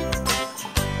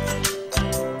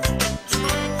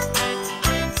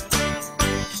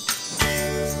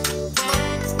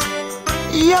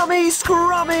 Yummy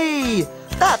scrummy!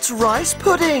 That's rice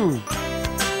pudding!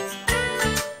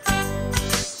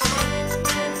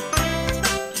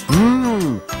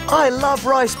 I love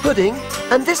rice pudding,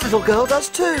 and this little girl does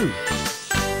too.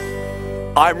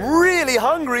 I'm really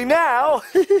hungry now.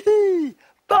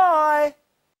 Bye!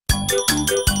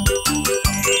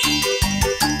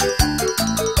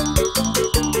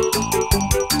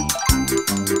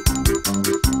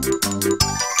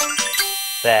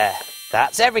 There,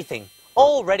 that's everything.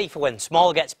 All ready for when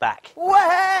Small gets back.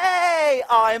 Way!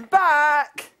 I'm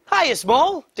back! Hiya,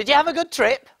 Small. Did you have a good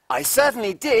trip? I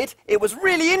certainly did. It was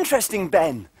really interesting,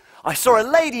 Ben. I saw a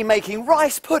lady making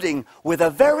rice pudding with a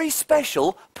very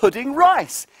special pudding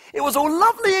rice. It was all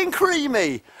lovely and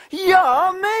creamy.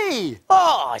 Yummy!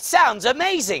 Oh, it sounds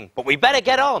amazing, but we better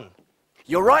get on.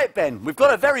 You're right, Ben. We've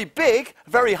got a very big,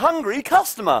 very hungry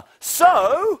customer.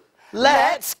 So,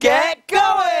 Let's get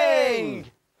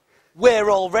going! We're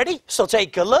all ready, so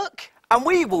take a look. And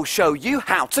we will show you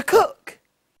how to cook.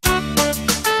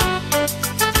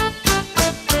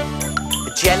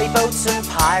 Jelly boats and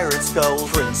pirates' gold,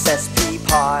 princess pea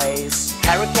pies,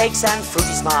 carrot cakes and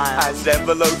fruity smiles, And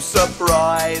envelope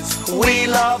surprise. We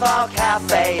love our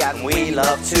cafe and we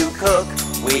love to cook.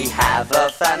 We have a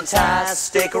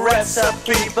fantastic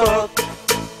recipe book.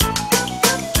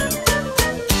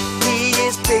 He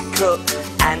is big cook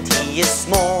and he is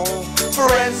small.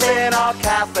 Friends in our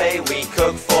cafe, we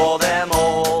cook for them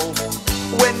all.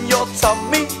 When your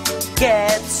tummy,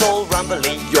 Gets all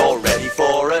rumbly, you're ready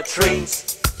for a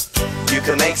treat. You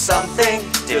can make something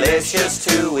delicious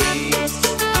to eat.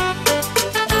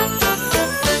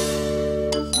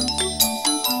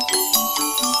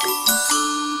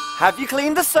 Have you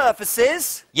cleaned the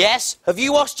surfaces? Yes, have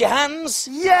you washed your hands?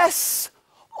 Yes!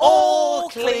 All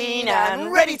clean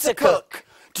and ready to cook.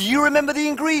 Do you remember the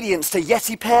ingredients to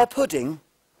Yeti pear pudding?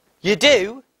 You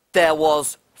do? There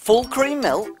was full cream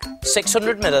milk,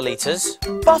 600 millilitres,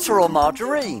 butter or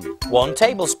margarine, 1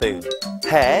 tablespoon,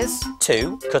 pears,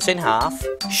 2 cut in half,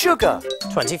 sugar,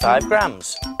 25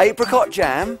 grams, apricot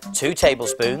jam, 2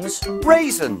 tablespoons,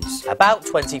 raisins, about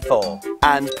 24,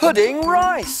 and pudding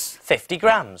rice. 50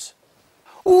 grams.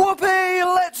 Whoopee!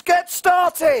 Let's get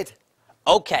started!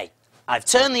 OK, I've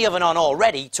turned the oven on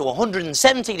already to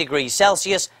 170 degrees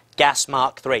Celsius, gas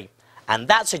Mark 3. And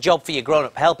that's a job for your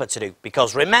grown-up helper to do,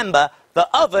 because remember, the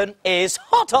oven is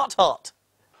hot, hot, hot.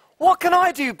 What can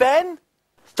I do, Ben?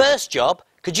 First job,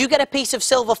 could you get a piece of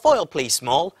silver foil, please,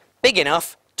 Small? Big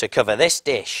enough to cover this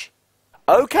dish.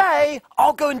 OK,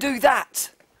 I'll go and do that.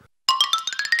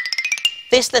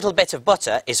 This little bit of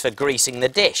butter is for greasing the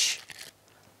dish.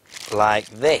 Like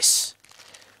this.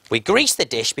 We grease the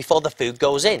dish before the food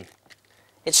goes in.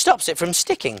 It stops it from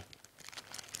sticking.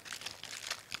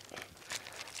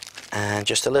 And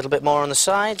just a little bit more on the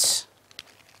sides.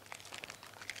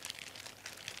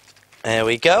 There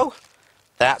we go.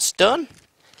 That's done.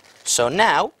 So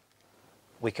now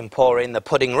we can pour in the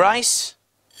pudding rice,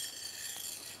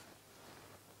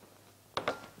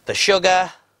 the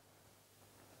sugar,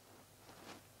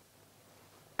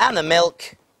 and the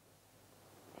milk.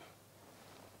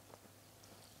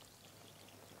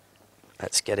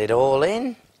 Let's get it all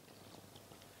in.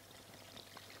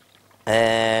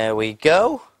 There we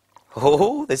go.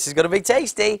 Oh, this is going to be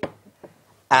tasty.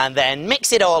 And then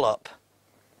mix it all up.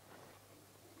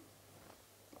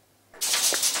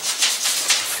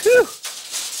 Phew.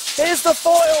 Here's the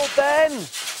foil, Ben.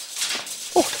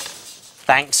 Oh,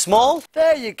 thanks, Small.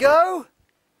 There you go.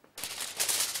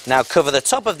 Now cover the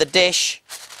top of the dish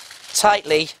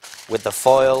tightly with the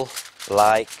foil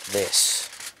like this.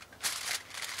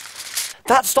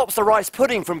 That stops the rice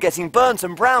pudding from getting burnt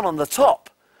and brown on the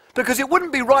top. Because it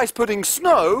wouldn't be rice pudding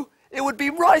snow, it would be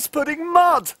rice pudding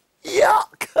mud.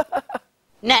 Yuck!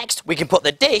 Next, we can put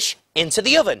the dish into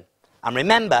the oven. And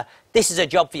remember, this is a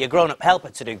job for your grown-up helper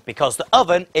to do because the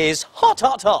oven is hot,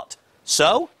 hot, hot.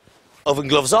 So, oven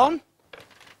gloves on,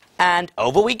 and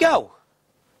over we go.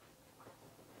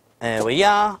 There we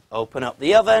are, open up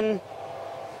the oven,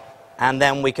 and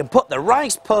then we can put the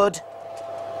rice pud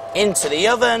into the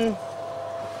oven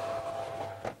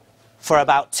for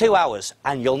about 2 hours,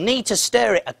 and you'll need to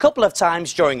stir it a couple of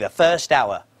times during the first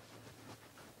hour.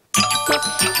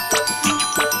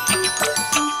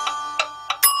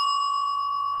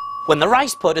 When the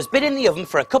rice pud has been in the oven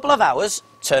for a couple of hours,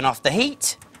 turn off the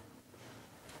heat,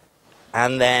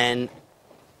 and then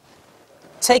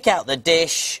take out the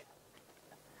dish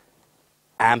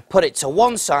and put it to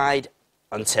one side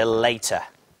until later.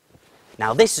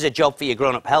 Now, this is a job for your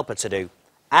grown-up helper to do.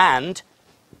 And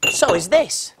so is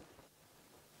this.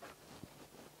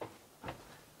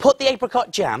 Put the apricot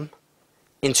jam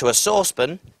into a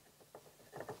saucepan.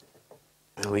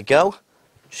 There we go.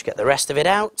 Just get the rest of it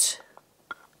out.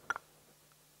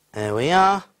 There we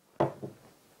are.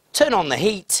 Turn on the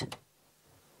heat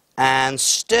and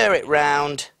stir it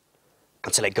round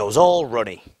until it goes all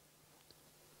runny.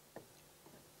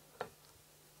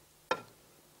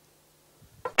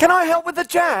 Can I help with the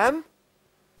jam?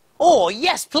 Oh,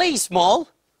 yes, please, Small.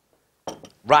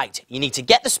 Right, you need to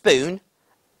get the spoon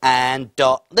and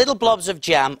dot little blobs of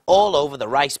jam all over the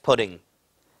rice pudding.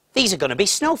 These are going to be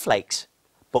snowflakes.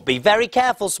 But be very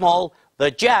careful, Small.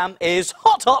 The jam is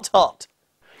hot, hot, hot.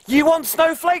 You want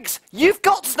snowflakes? You've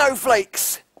got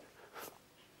snowflakes!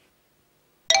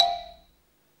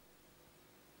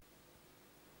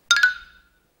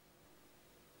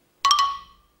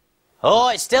 Oh,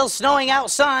 it's still snowing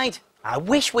outside. I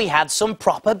wish we had some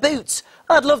proper boots.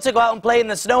 I'd love to go out and play in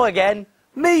the snow again.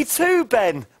 Me too,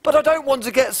 Ben, but I don't want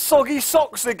to get soggy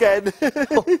socks again.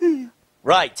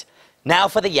 Right, now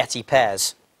for the Yeti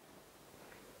pears.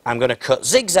 I'm going to cut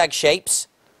zigzag shapes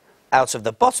out of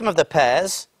the bottom of the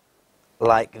pears,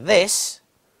 like this.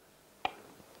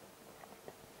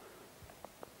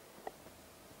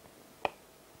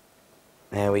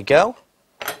 There we go.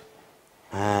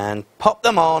 And pop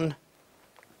them on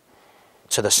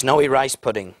to the snowy rice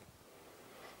pudding.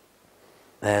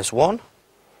 There's one.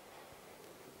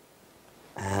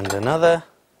 And another.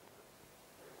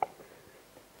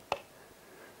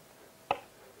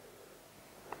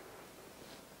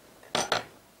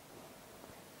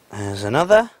 There's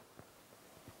another.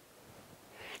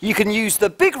 You can use the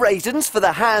big raisins for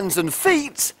the hands and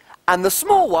feet, and the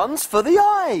small ones for the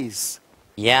eyes.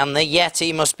 Jan the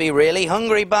Yeti must be really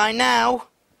hungry by now.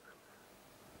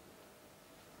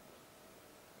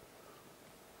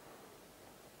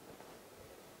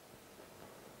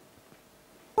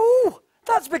 Ooh,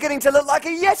 that's beginning to look like a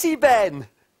Yeti, Ben.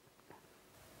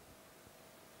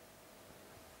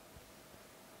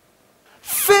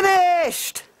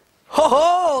 Finished! Ho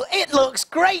ho! It looks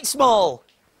great, Small.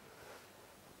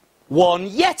 One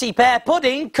Yeti pear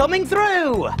pudding coming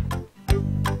through.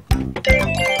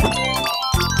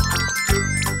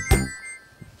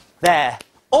 There,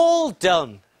 all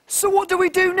done. So what do we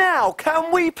do now?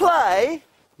 Can we play?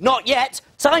 Not yet.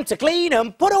 Time to clean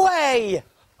and put away.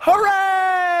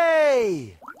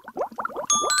 Hooray!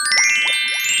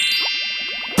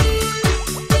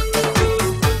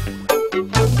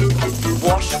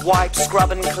 Wash, wipe,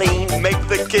 scrub and clean. Make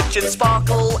the kitchen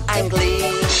sparkle and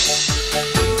gleam.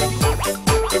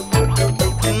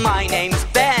 My name's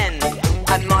Ben.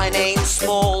 And my name's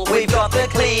Small. We've got the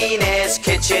cleanest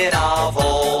kitchen of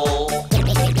all.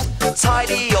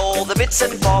 Tidy all the bits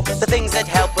and bobs, The things that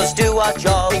help us do our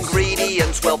jobs.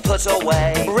 ingredients we'll put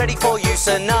away. Ready for use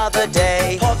another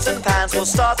day. Pots and pans will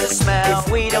start to smell. If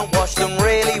we don't wash them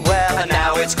really well. And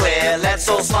now it's clear, let's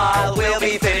all smile. We'll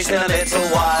be finished in a little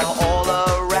while. All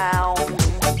around,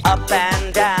 Up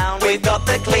and down. we've got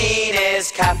the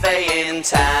cleanest cafe in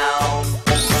town.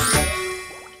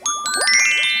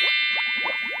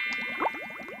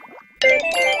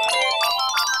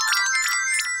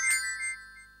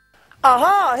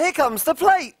 Aha, here comes the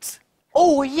plate.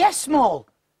 Oh, yes, Small.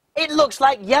 It looks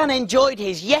like Jan enjoyed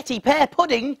his Yeti pear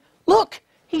pudding. Look,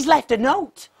 he's left a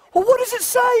note. Well, what does it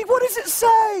say? What does it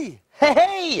say?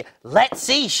 Hey, let's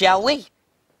see, shall we?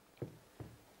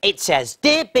 It says,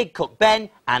 Dear Big Cook Ben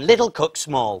and Little Cook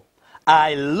Small,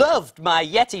 I loved my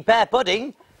Yeti pear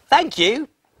pudding. Thank you.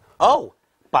 Oh,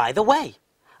 by the way,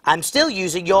 I'm still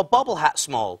using your bobble hat,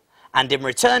 Small, and in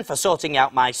return for sorting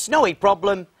out my snowy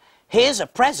problem, here's a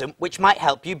present which might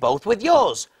help you both with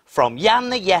yours, from Jan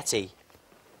the Yeti.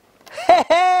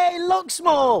 Hey, look,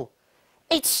 Small.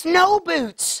 It's snow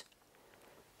boots.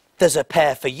 There's a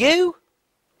pair for you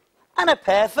and a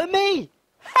pair for me.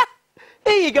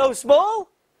 Here you go, Small.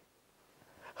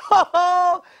 Ho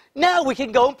ho! Now we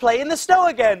can go and play in the snow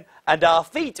again, and our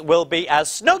feet will be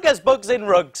as snug as bugs in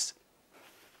rugs.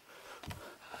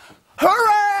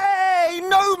 Hooray!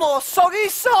 No more soggy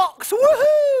socks!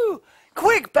 Woohoo!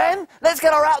 Quick, Ben, let's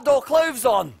get our outdoor clothes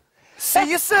on. See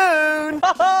you soon!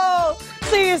 Ho ho!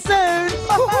 See you soon!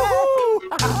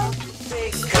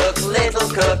 Big cook, little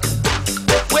cook,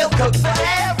 we'll cook for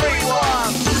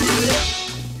everyone!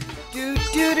 Do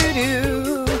do do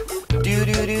do, do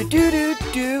do do do do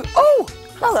do. Oh,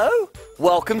 hello!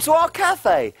 Welcome to our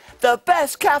cafe, the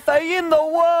best cafe in the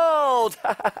world!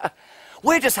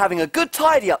 We're just having a good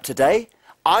tidy up today.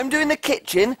 I'm doing the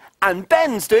kitchen and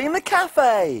Ben's doing the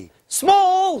cafe.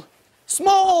 Small!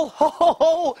 Small! Ho, ho,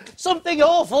 ho! Something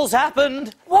awful's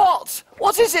happened. What?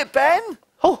 What is it, Ben?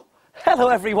 Oh, hello,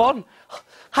 everyone.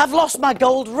 I've lost my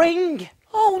gold ring.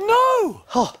 Oh, no!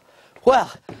 Oh,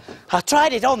 well, I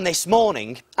tried it on this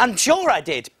morning. I'm sure I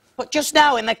did. But just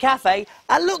now in the cafe,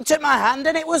 I looked at my hand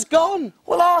and it was gone.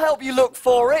 Well, I'll help you look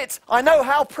for it. I know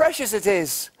how precious it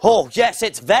is. Oh, yes,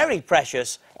 it's very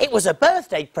precious. It was a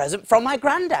birthday present from my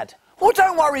granddad. Well,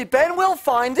 don't worry, Ben. We'll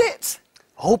find it.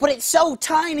 Oh, but it's so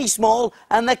tiny, Small,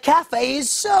 and the cafe is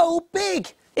so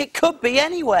big. It could be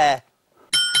anywhere.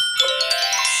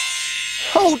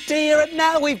 Oh, dear, and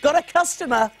now we've got a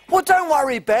customer. Well, don't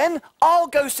worry, Ben. I'll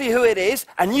go see who it is,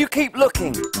 and you keep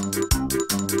looking.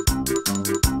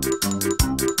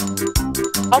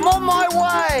 I'm on my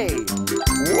way!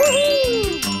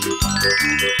 Woohoo!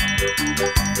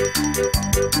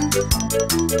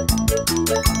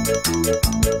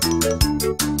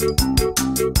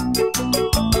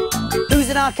 Who's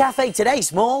in our cafe today,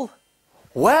 Small?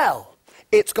 Well,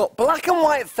 it's got black and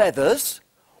white feathers,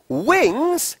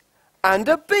 wings, and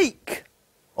a beak.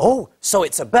 Oh, so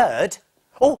it's a bird.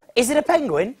 Oh, is it a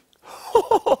penguin?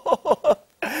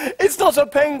 It's not a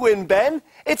penguin, Ben.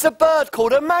 It's a bird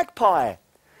called a magpie.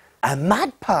 A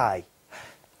magpie?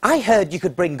 I heard you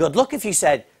could bring good luck if you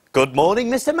said, "Good morning,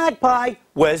 Mr. Magpie.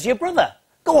 Where's your brother?"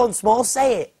 Go on, Small,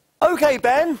 say it. OK,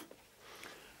 Ben.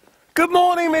 Good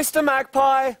morning, Mr.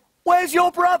 Magpie. Where's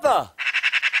your brother?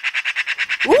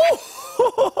 Ooh!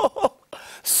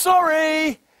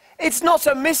 Sorry. It's not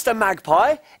a Mr.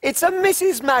 Magpie. It's a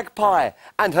Mrs. Magpie.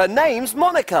 And her name's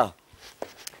Monica.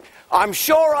 I'm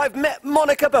sure I've met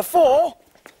Monica before.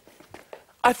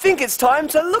 I think it's time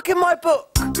to look in my book.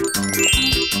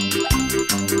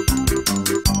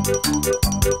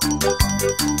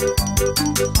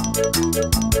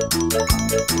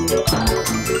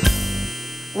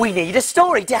 We need a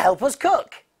story to help us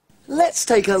cook. Let's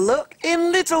take a look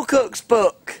in Little Cook's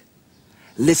book.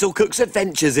 Little Cook's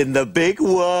Adventures in the Big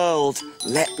World.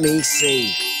 Let me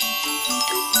see.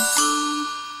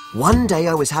 One day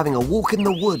I was having a walk in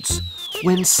the woods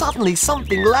when suddenly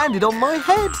something landed on my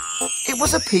head. It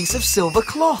was a piece of silver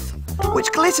cloth,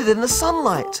 which glittered in the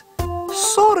sunlight.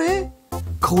 Sorry,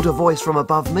 called a voice from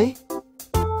above me.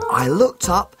 I looked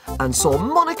up and saw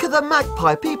Monica the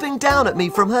magpie peeping down at me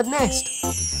from her nest.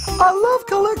 I love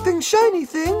collecting shiny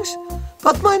things,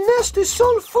 but my nest is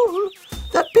so full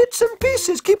that bits and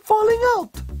pieces keep falling out.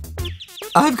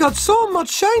 I've got so much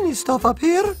shiny stuff up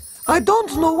here, I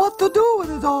don't know what to do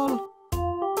with it all.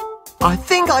 I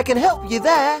think I can help you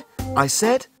there, I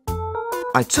said.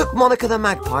 I took Monica the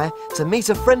magpie to meet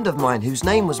a friend of mine whose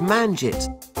name was Manjit.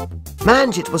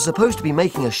 Manjit was supposed to be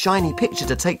making a shiny picture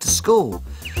to take to school,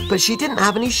 but she didn't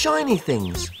have any shiny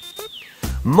things.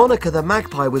 Monica the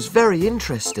magpie was very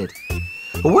interested.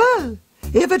 Well,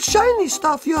 if it's shiny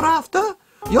stuff you're after,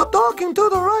 you're talking to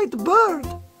the right bird,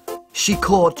 she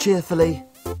cawed cheerfully.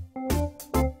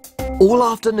 All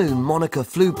afternoon, Monica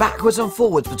flew backwards and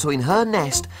forwards between her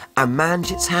nest and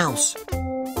Manjit's house.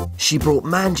 She brought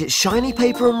Manjit shiny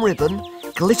paper and ribbon,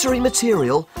 glittery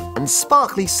material and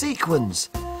sparkly sequins.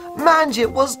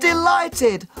 Manjit was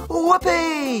delighted.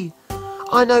 Whoopee!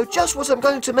 I know just what I'm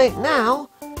going to make now,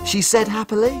 she said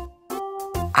happily.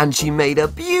 And she made a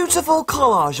beautiful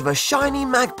collage of a shiny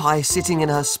magpie sitting in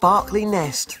her sparkly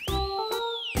nest.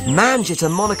 Manjit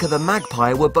and Monica the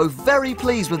magpie were both very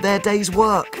pleased with their day's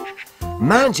work.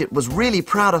 Manjit was really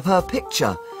proud of her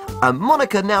picture, and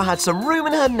Monica now had some room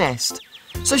in her nest,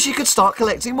 so she could start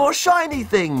collecting more shiny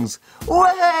things.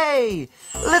 Way!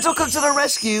 Little Cook to the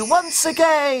rescue once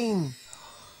again!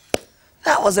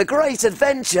 That was a great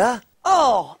adventure.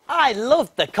 Oh, I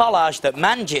loved the collage that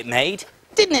Manjit made.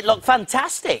 Didn't it look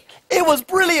fantastic? It was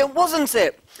brilliant, wasn't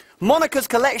it? Monica's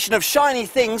collection of shiny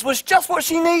things was just what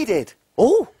she needed.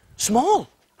 Oh, Small,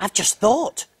 I've just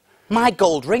thought. My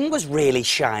gold ring was really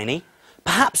shiny.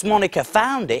 Perhaps Monica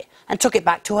found it and took it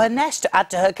back to her nest to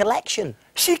add to her collection.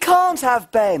 She can't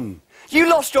have, Ben. You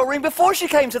lost your ring before she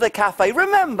came to the cafe,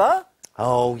 remember?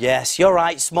 Oh, yes, you're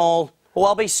right, Small. Oh,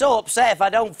 I'll be so upset if I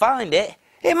don't find it.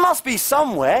 It must be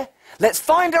somewhere. Let's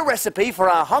find a recipe for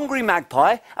our hungry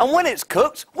magpie, and when it's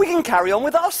cooked, we can carry on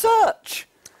with our search.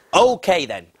 OK,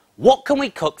 then. What can we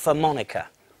cook for Monica?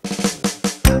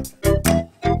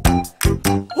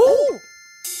 Ooh!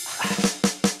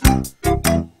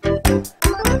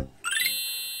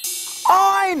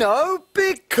 I know!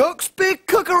 Big Cook's Big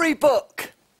Cookery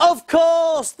Book! Of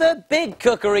course, the Big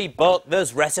Cookery Book.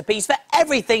 There's recipes for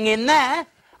everything in there.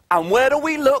 And where do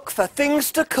we look for things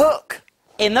to cook?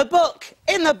 In the book,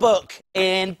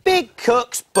 in Big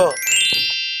Cook's book.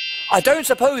 I don't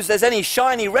suppose there's any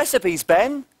shiny recipes,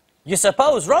 Ben. You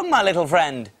suppose wrong, my little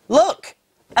friend. Look,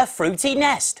 a fruity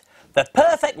nest. The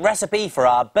perfect recipe for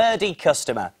our birdie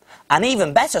customer. And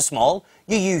even better, Small,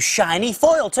 you use shiny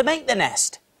foil to make the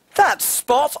nest. That's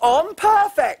spot on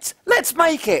perfect. Let's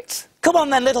make it. Come on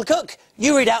then, little cook.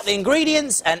 You read out the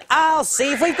ingredients and I'll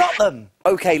see if we've got them.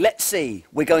 OK, let's see.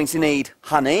 We're going to need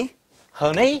honey.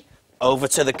 Honey, over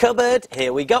to the cupboard.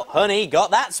 Here we go. Honey,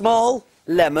 got that, Small.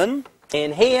 Lemon.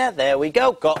 In here, there we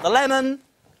go. Got the lemon.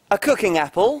 A cooking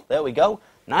apple. There we go.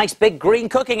 Nice big green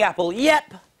cooking apple.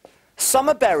 Yep.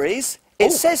 Summer berries.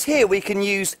 It says here we can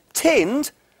use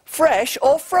tinned, fresh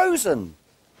or frozen.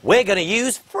 We're going to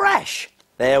use fresh.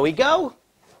 There we go.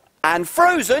 And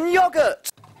frozen yoghurt.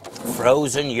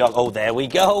 Frozen yogurt. Oh, there we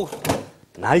go.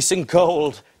 Nice and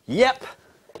cold. Yep.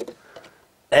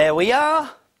 There we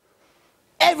are.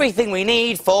 Everything we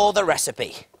need for the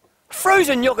recipe.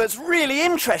 Frozen yoghurt's really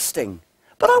interesting,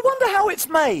 but I wonder how it's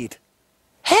made.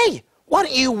 Hey, why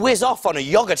don't you whiz off on a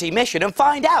yoghurty mission and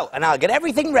find out, and I'll get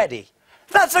everything ready.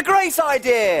 That's a great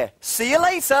idea. See you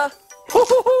later.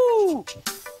 Hoo-hoo-hoo.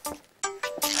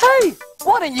 Hey,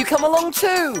 why don't you come along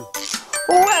too?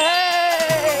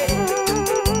 Way!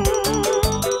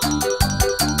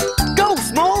 Go,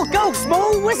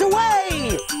 Small, whiz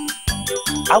away!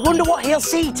 I wonder what he'll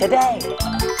see today.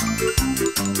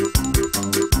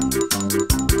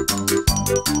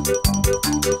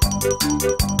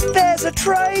 There's a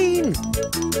train!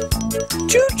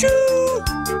 Choo-choo!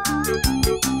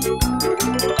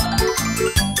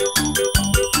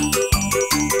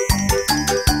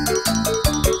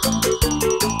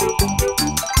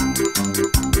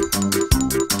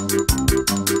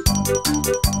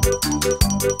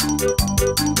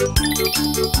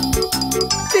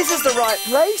 This is the right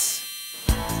place.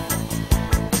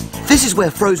 This is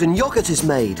where frozen yoghurt is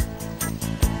made.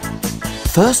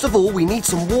 First of all, we need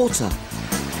some water.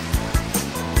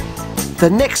 The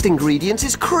next ingredient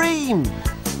is cream.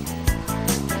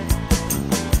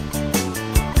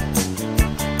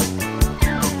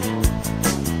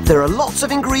 There are lots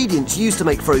of ingredients used to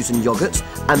make frozen yoghurt,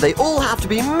 and they all have to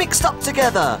be mixed up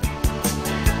together.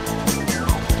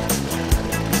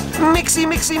 Mixy,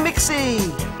 mixy, mixy.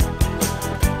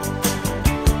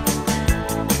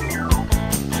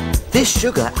 This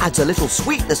sugar adds a little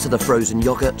sweetness to the frozen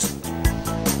yoghurt.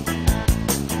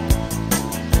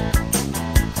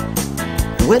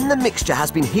 When the mixture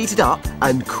has been heated up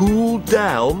and cooled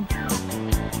down,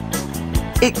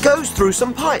 it goes through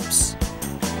some pipes.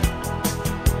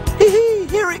 Hee-hee,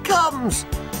 here it comes.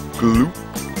 Gloop,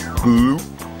 gloop.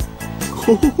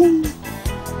 Ho-ho-ho.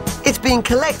 It's being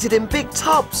collected in big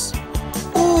tubs.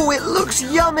 Ooh, it looks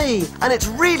yummy, and it's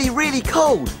really, really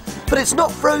cold, but it's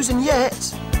not frozen yet.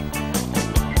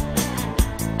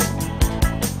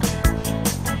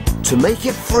 To make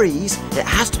it freeze, it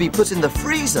has to be put in the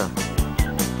freezer.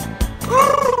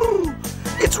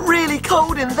 It's really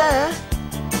cold in there.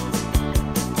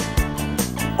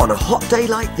 On a hot day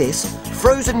like this,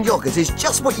 frozen yoghurt is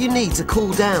just what you need to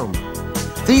cool down.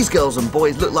 These girls and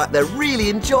boys look like they're really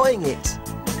enjoying it.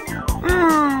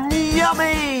 Mmm,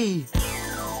 yummy!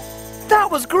 That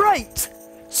was great.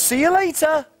 See you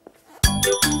later.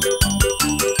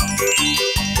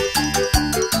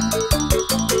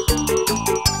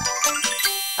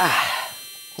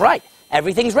 Right,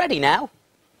 everything's ready now.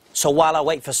 So while I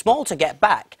wait for Small to get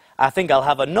back, I think I'll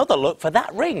have another look for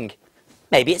that ring.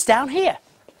 Maybe it's down here.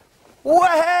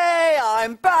 Way,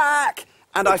 I'm back!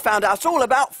 And I found out all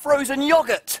about frozen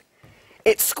yoghurt.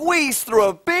 It's squeezed through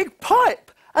a big pipe,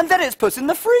 and then it's put in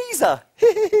the freezer.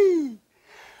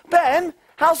 Ben,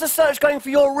 how's the search going for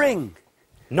your ring?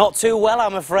 Not too well,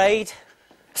 I'm afraid.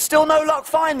 Still no luck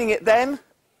finding it, then?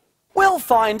 We'll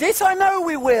find it, I know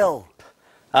we will.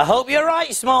 I hope you're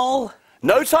right, Small.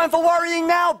 No time for worrying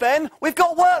now, Ben. We've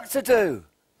got work to do.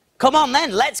 Come on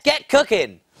then, let's get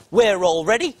cooking. We're all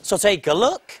ready, so take a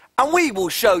look. And we will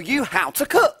show you how to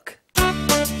cook. The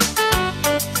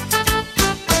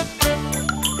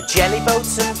jelly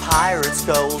boats and pirates'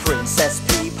 gold, princess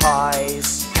pea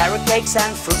pies, carrot cakes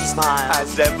and fruity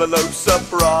smiles, And envelope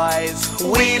surprise.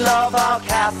 We love our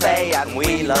cafe and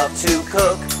we love to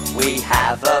cook. We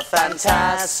have a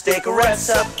fantastic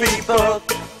recipe book.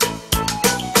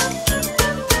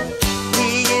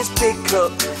 He is big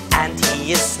cook and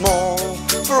he is small.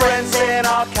 Friends in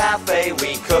our cafe,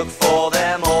 we cook for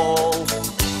them all.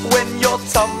 When your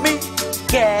tummy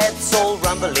gets all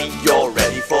rumbly, you're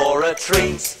ready for a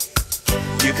treat.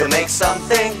 You can make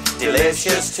something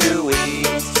delicious to eat.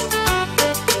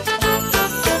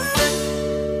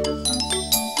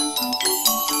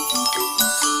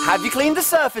 Have you cleaned the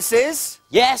surfaces?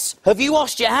 Yes, have you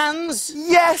washed your hands?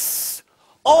 Yes!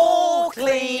 All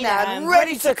clean and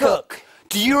ready to cook.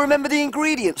 Do you remember the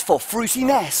ingredients for Fruity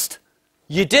Nest?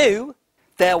 You do?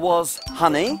 There was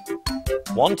honey,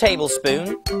 1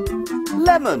 tablespoon,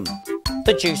 lemon,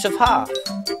 the juice of half,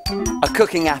 a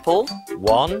cooking apple,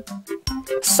 1,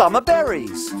 summer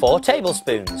berries, 4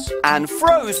 tablespoons, and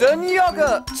frozen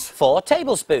yogurt. 4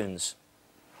 tablespoons.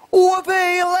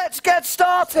 Whoopee, let's get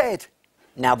started.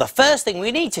 Now the first thing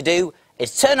we need to do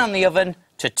is turn on the oven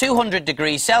to 200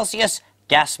 degrees Celsius,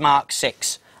 gas mark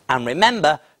 6. And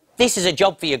remember, this is a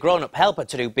job for your grown-up helper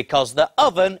to do because the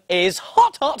oven is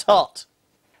hot, hot, hot.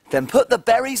 Then put the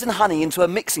berries and honey into a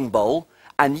mixing bowl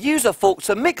and use a fork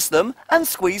to mix them and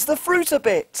squeeze the fruit a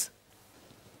bit.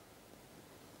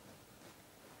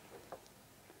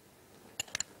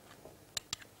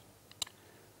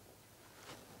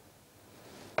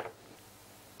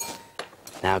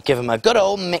 Now give them a good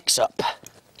old mix-up.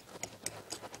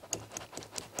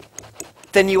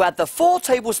 Then you add the 4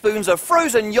 tablespoons of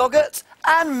frozen yogurt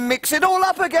and mix it all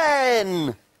up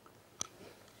again.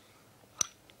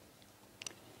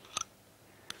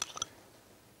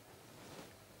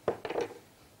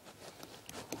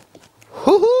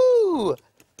 Hoo-hoo!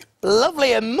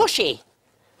 Lovely and mushy.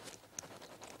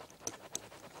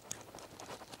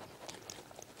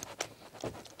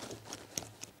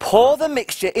 Pour the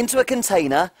mixture into a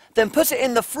container, then put it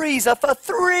in the freezer for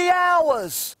 3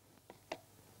 hours.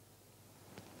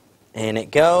 In it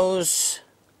goes.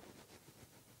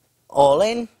 All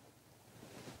in.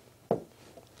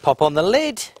 Pop on the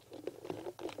lid.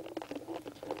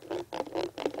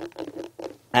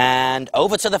 And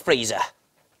over to the freezer.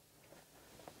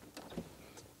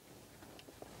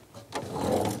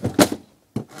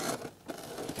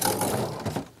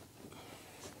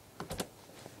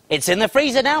 It's in the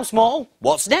freezer now, Small.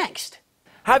 What's next?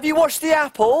 Have you washed the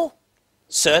apple?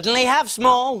 Certainly have,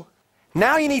 Small.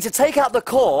 Now you need to take out the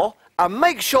core and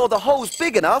make sure the hole's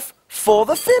big enough for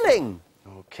the filling.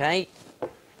 Okay,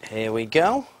 here we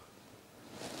go.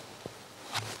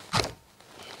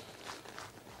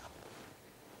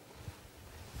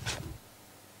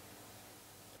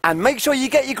 And make sure you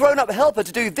get your grown-up helper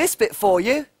to do this bit for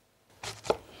you.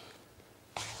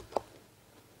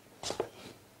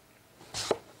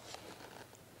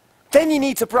 Then you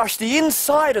need to brush the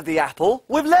inside of the apple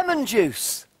with lemon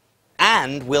juice.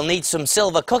 And we'll need some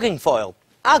silver cooking foil.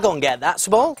 I'll go and get that,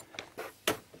 Small.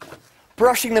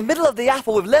 Brushing the middle of the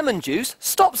apple with lemon juice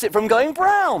stops it from going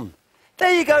brown.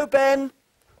 There you go, Ben.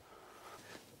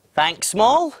 Thanks,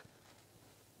 Small.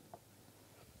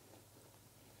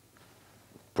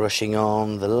 Brushing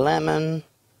on the lemon.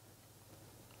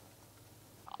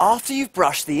 After you've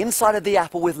brushed the inside of the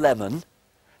apple with lemon,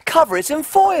 cover it in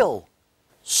foil.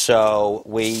 So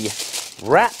we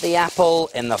wrap the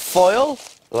apple in the foil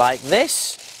like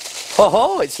this.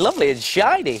 Oh, it's lovely and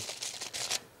shiny.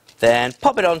 Then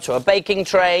pop it onto a baking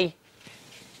tray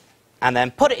and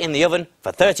then put it in the oven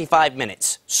for 35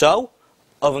 minutes. So,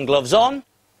 oven gloves on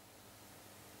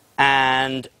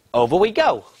and over we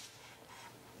go.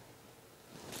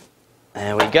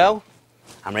 There we go.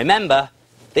 And remember,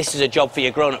 this is a job for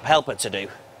your grown-up helper to do.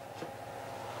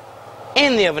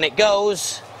 In the oven it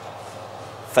goes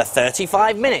for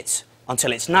 35 minutes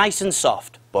until it's nice and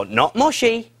soft, but not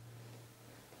mushy.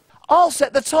 I'll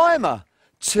set the timer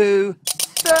to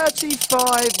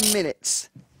 35 minutes.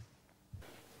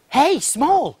 Hey,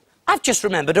 Small, I've just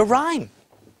remembered a rhyme.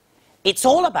 It's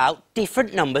all about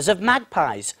different numbers of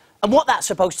magpies and what that's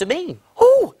supposed to mean.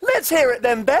 Oh, let's hear it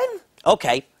then, Ben.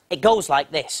 OK, it goes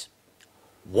like this.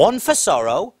 1 for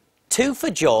sorrow, 2 for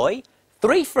joy,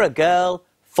 3 for a girl,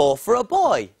 4 for a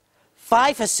boy,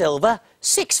 5 for silver,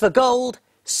 6 for gold,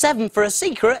 7 for a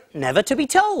secret never to be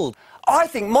told. I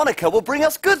think Monica will bring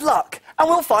us good luck and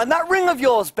we'll find that ring of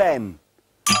yours, Ben.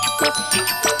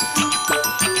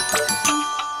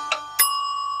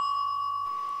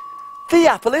 The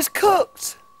apple is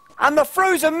cooked and the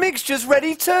frozen mixture's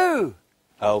ready too.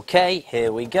 OK,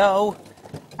 here we go.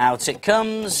 Out it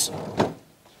comes.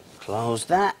 Close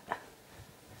that.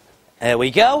 There we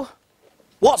go.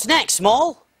 What's next,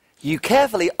 Small? You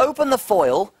carefully open the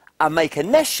foil and make a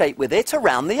nest shape with it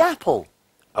around the apple.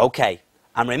 OK,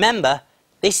 and remember,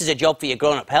 this is a job for your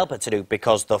grown-up helper to do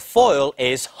because the foil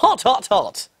is hot, hot,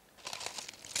 hot.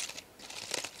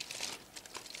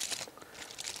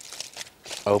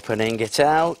 Opening it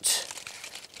out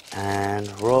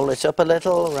and roll it up a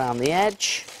little around the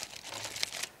edge.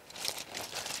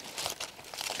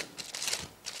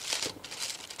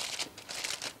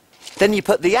 Then you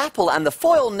put the apple and the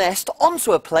foil nest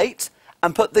onto a plate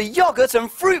and put the yogurt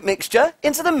and fruit mixture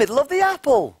into the middle of the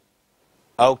apple.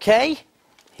 OK,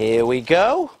 here we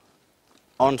go.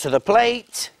 Onto the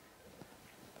plate.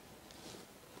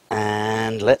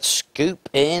 And let's scoop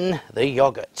in the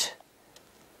yogurt.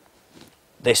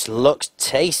 This looks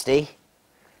tasty.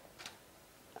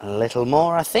 A little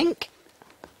more, I think.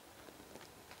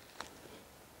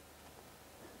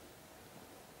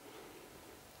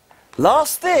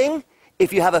 Last thing,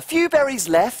 if you have a few berries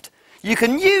left, you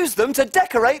can use them to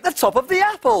decorate the top of the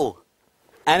apple.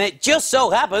 And it just so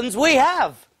happens we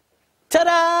have.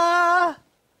 Ta-da!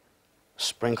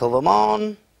 Sprinkle them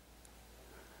on.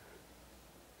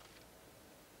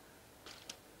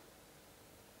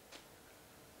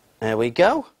 There we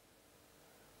go.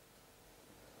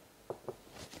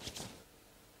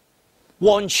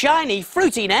 One shiny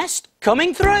fruity nest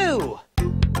coming through.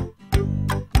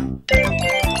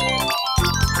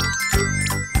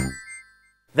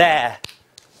 There.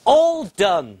 All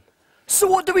done. So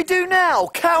what do we do now?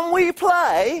 Can we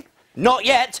play? Not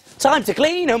yet. Time to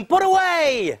clean and put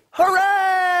away.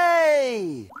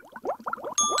 Hooray!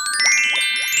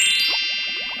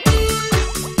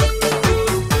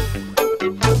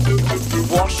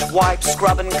 Wash, wipe,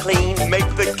 scrub and clean. Make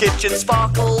the kitchen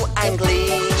sparkle and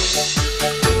gleam.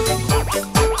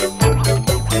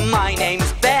 My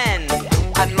name's Ben.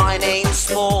 And my name's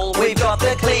Small. We've got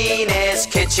the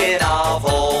cleanest kitchen of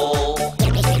all.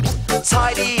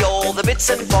 Tidy all the bits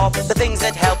and bobs, the things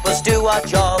that help us do our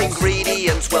jobs.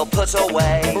 Ingredients well put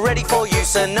away, Ready for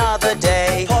use another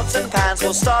day. pots and pans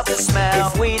will start to smell.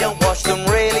 If we don't wash them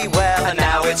really well. And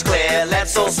now it's clear,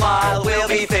 let's all smile. We'll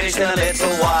be finished in a little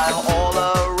while. All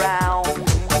around,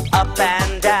 Up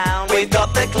and down. we've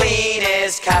got the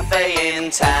cleanest cafe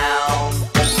in town.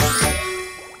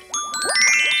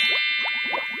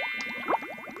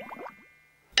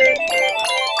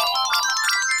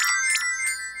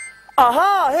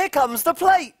 Aha, here comes the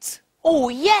plate. Oh,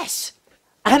 yes.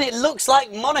 And it looks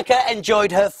like Monica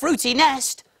enjoyed her fruity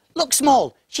nest. Look,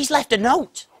 Small, she's left a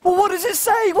note. Well, what does it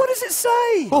say? What does it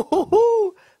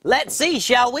say? Let's see,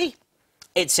 shall we?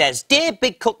 It says, Dear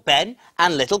Big Cook Ben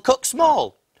and Little Cook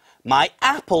Small, my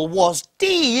apple was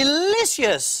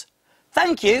delicious.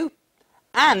 Thank you.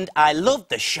 And I loved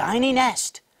the shiny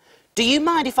nest. Do you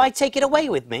mind if I take it away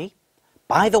with me?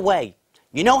 By the way,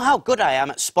 you know how good I am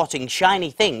at spotting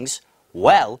shiny things?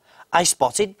 Well, I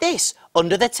spotted this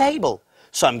under the table,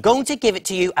 so I'm going to give it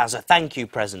to you as a thank you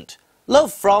present.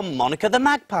 Love from Monica the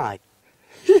Magpie.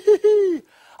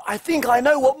 I think I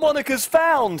know what Monica's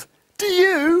found. Do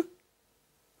you?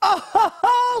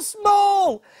 Oh,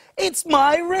 Small! It's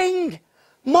my ring!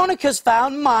 Monica's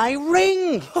found my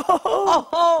ring!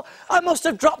 Oh, I must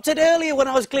have dropped it earlier when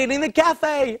I was cleaning the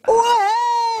cafe!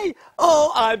 Way!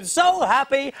 Oh, I'm so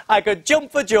happy I could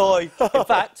jump for joy. In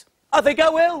fact, I think I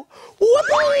will.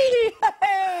 Whoopee!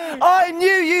 I knew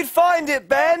you'd find it,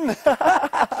 Ben.